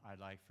done, I'd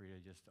like for you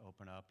to just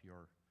open up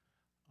your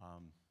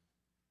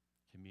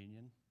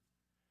communion.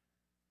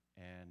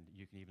 And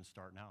you can even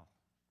start now.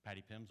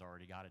 Patty Pim's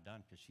already got it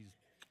done because she's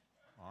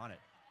on it.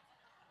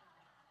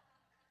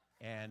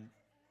 And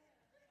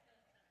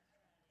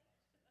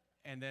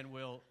then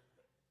we'll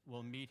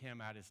meet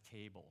him at his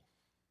table.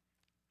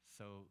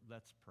 So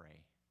let's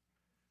pray.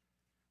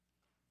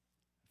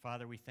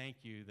 Father, we thank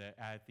you that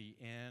at the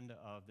end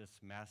of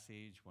this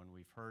message, when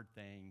we've heard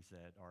things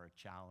that are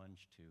a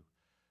challenge to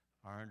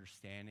our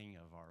understanding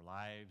of our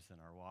lives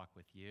and our walk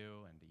with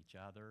you and each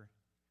other,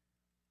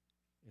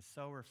 it's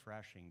so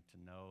refreshing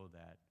to know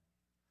that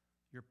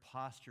your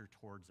posture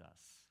towards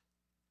us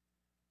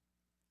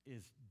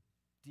is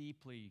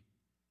deeply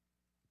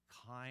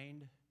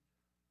kind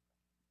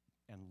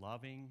and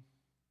loving,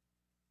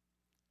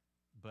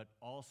 but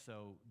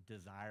also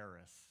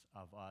desirous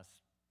of us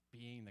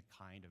being the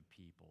kind of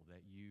people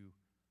that you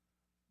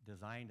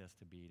designed us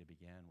to be to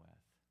begin with.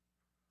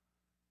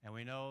 And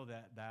we know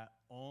that that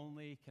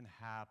only can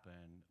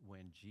happen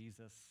when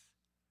Jesus,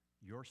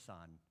 your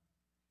Son,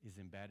 is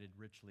embedded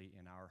richly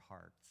in our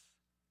hearts,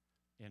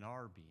 in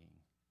our being.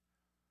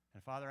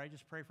 And Father, I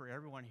just pray for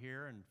everyone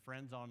here and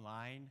friends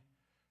online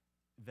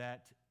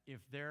that if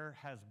there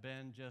has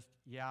been just,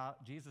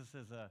 Jesus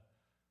is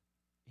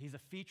he's a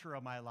feature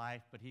of my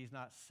life, but he's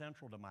not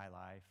central to my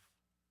life,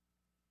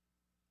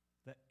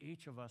 that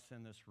each of us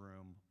in this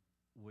room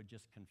would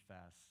just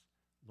confess,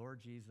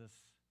 Lord Jesus,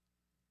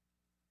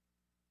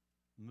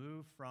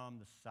 move from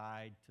the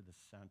side to the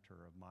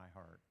center of my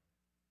heart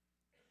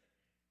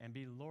and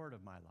be Lord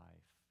of my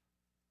life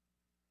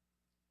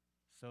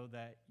so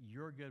that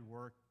your good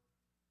work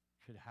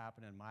could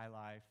happen in my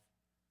life.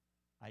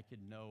 I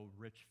could know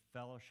rich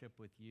fellowship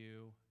with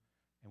you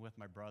and with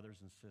my brothers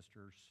and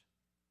sisters.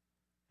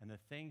 And the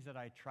things that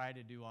I try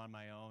to do on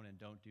my own and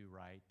don't do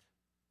right,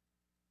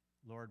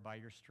 Lord, by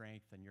your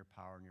strength and your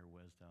power and your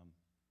wisdom,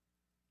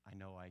 I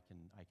know I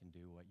can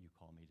do what you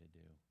call me to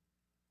do.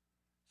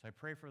 So I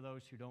pray for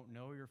those who don't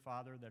know your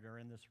Father that are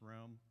in this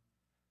room,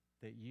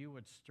 that you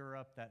would stir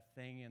up that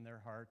thing in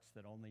their hearts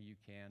that only you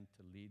can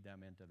to lead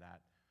them into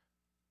that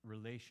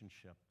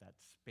relationship, that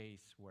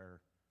space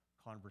where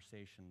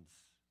conversations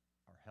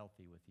are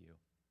healthy with you.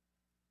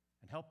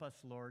 And help us,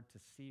 Lord, to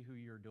see who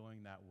you're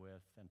doing that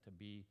with and to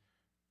be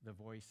the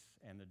voice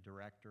and the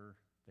director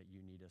that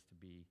you need us to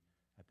be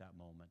at that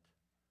moment.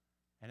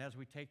 And as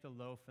we take the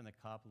loaf and the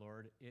cup,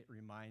 Lord, it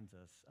reminds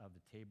us of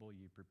the table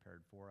you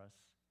prepared for us,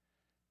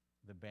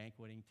 the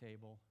banqueting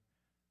table,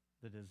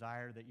 the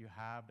desire that you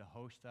have to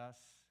host us,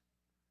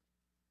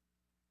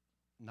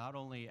 not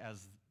only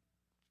as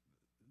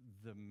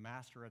the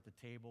master at the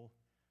table,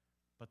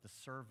 but the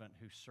servant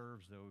who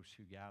serves those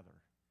who gather.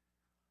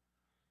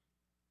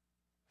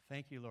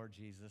 Thank you, Lord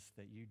Jesus,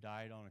 that you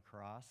died on a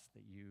cross,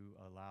 that you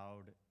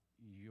allowed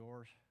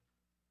your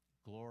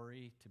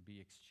glory to be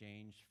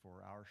exchanged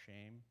for our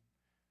shame,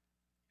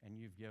 and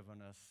you've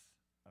given us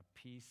a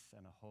peace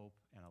and a hope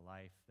and a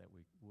life that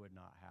we would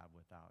not have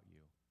without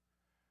you.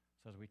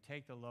 So as we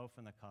take the loaf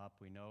and the cup,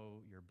 we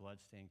know your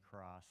bloodstained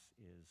cross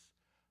is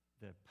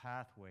the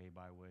pathway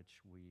by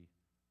which we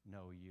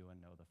know you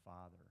and know the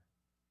Father.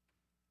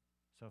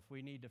 So if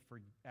we need to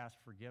ask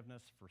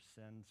forgiveness for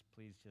sins,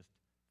 please just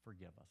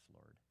forgive us,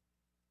 Lord.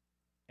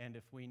 And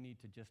if we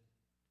need to just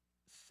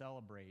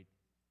celebrate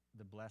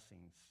the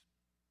blessings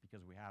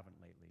because we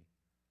haven't lately,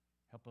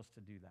 help us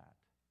to do that.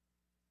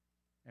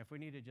 And if we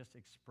need to just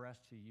express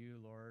to you,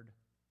 Lord,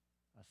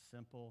 a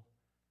simple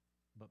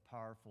but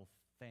powerful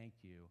thank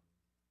you,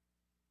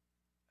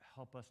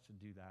 help us to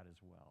do that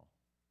as well.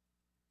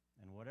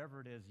 And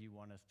whatever it is you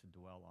want us to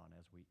dwell on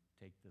as we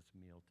take this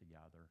meal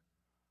together,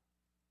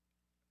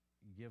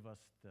 give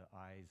us the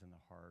eyes and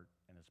the heart,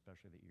 and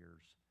especially the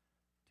ears,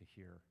 to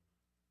hear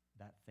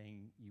that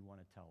thing you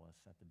want to tell us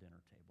at the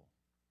dinner table.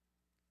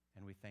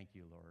 And we thank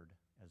you, Lord,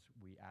 as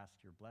we ask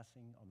your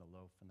blessing on the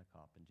loaf and the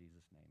cup. In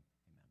Jesus' name,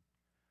 amen.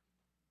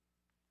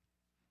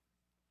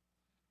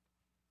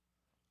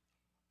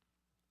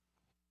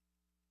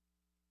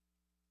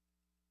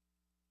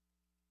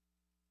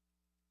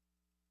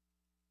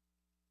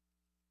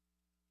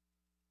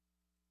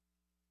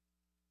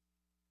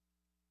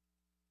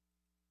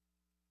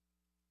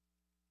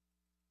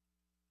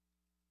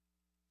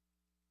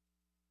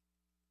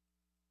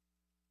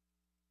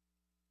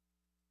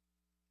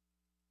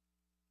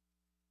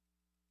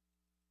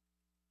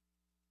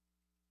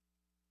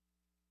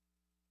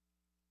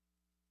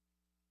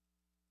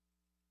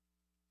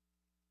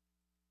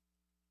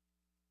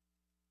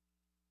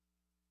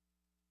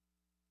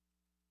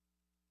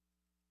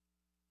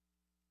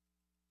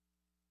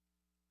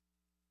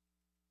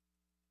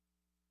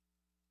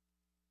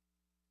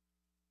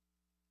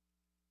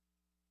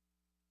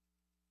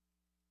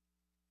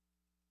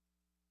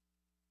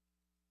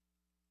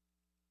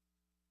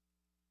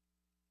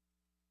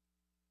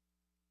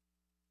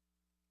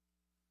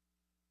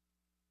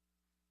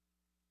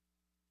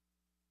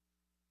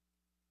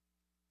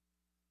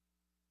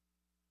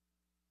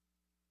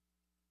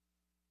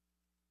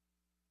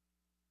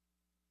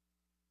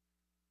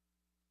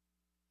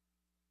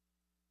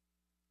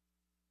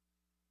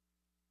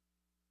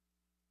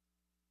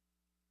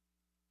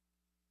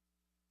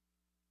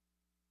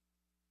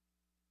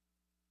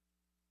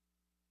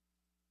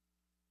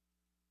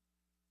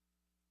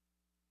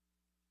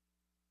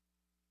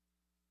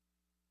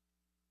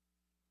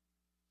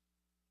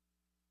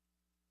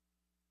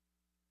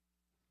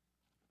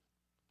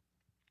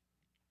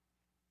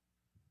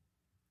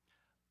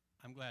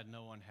 I'm glad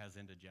no one has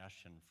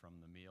indigestion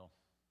from the meal.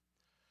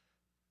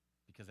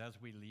 Because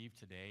as we leave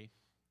today,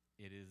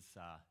 it is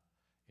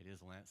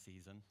Lent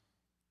season.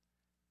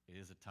 It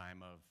is a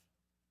time of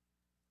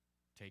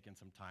taking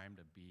some time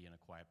to be in a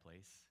quiet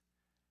place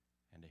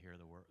and to hear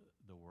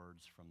the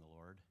words from the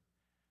Lord.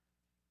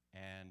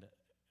 And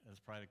it's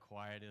probably the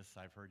quietest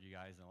I've heard you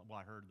guys. Well,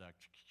 I heard the,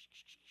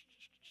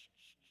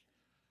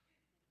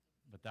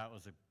 but that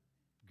was a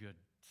good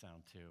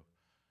sound too.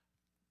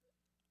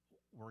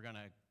 We're going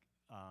to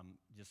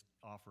just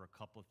offer a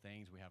couple of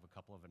things. We have a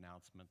couple of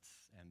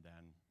announcements, and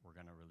then we're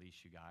going to release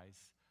you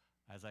guys.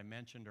 As I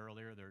mentioned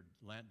earlier, there are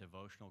Lent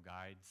devotional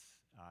guides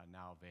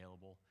now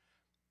available.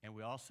 And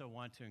we also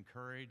want to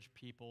encourage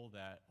people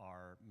that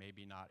are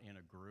maybe not in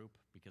a group,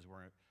 because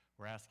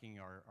we're asking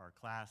our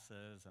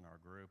classes and our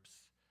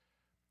groups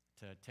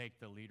to take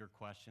the leader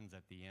questions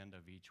at the end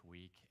of each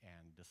week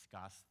and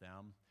discuss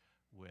them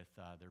with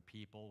their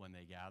people when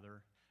they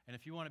gather. And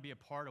if you want to be a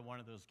part of one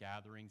of those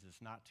gatherings,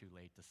 it's not too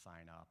late to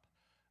sign up.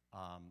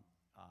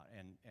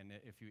 And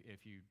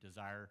if you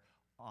desire,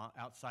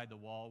 outside the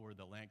wall where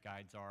the Lent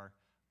guides are,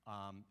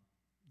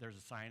 there's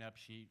a sign-up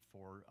sheet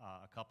for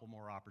a couple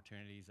more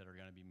opportunities that are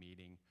going to be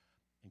meeting.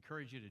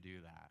 Encourage you to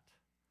do that,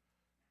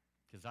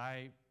 because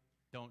I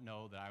don't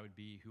know that I would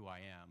be who I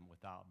am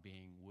without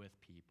being with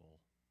people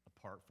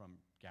apart from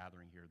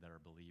gathering here that are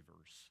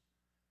believers.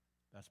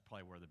 That's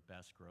probably where the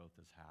best growth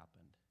has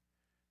happened.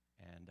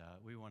 And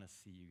we want to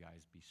see you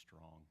guys be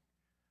strong.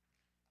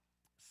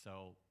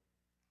 So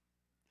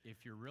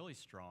if you're really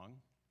strong,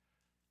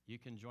 you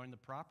can join the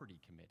property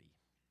committee,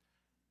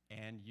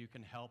 and you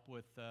can help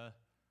with the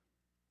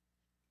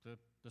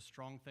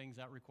strong things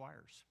that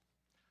requires.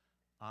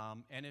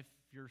 And if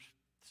you're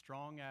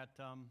strong at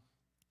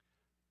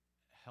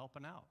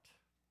helping out,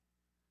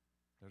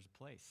 there's a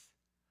place.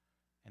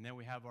 And then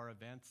we have our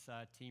events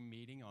team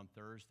meeting on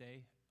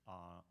Thursday,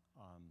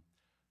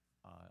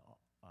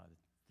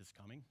 this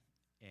coming.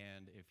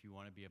 And if you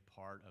want to be a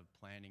part of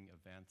planning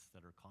events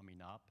that are coming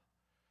up,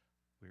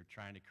 we're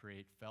trying to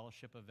create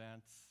fellowship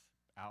events,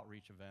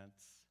 outreach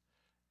events.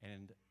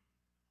 And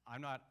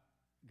I'm not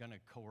going to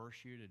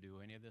coerce you to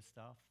do any of this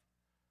stuff,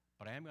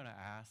 but I am going to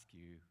ask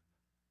you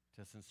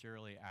to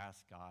sincerely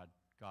ask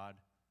God,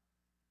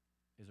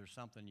 is there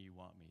something you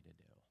want me to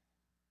do?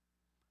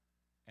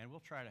 And we'll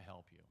try to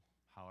help you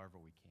however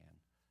we can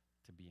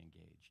to be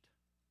engaged.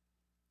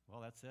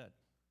 Well, that's it.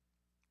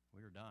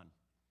 We are done.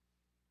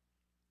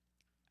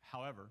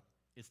 However,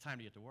 it's time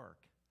to get to work.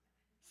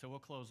 So we'll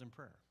close in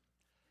prayer.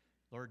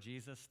 Lord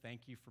Jesus,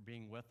 thank you for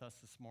being with us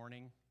this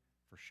morning,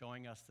 for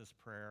showing us this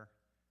prayer,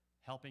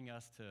 helping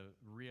us to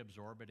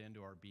reabsorb it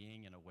into our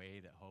being in a way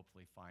that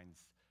hopefully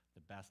finds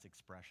the best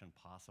expression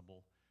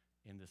possible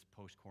in this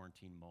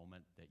post-quarantine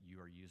moment that you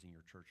are using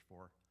your church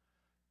for.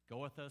 Go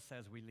with us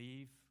as we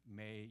leave.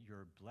 May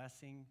your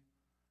blessing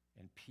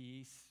and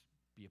peace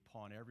be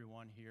upon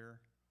everyone here.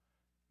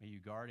 May you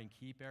guard and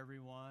keep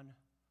everyone.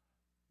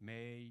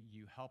 May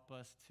you help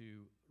us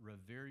to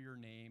revere your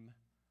name,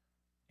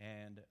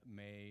 and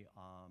may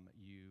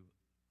you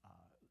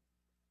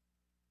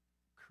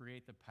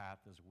create the path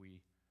as we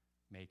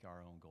make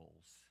our own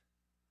goals.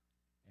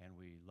 And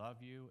we love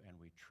you and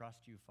we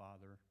trust you,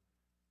 Father,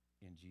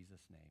 in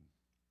Jesus' name.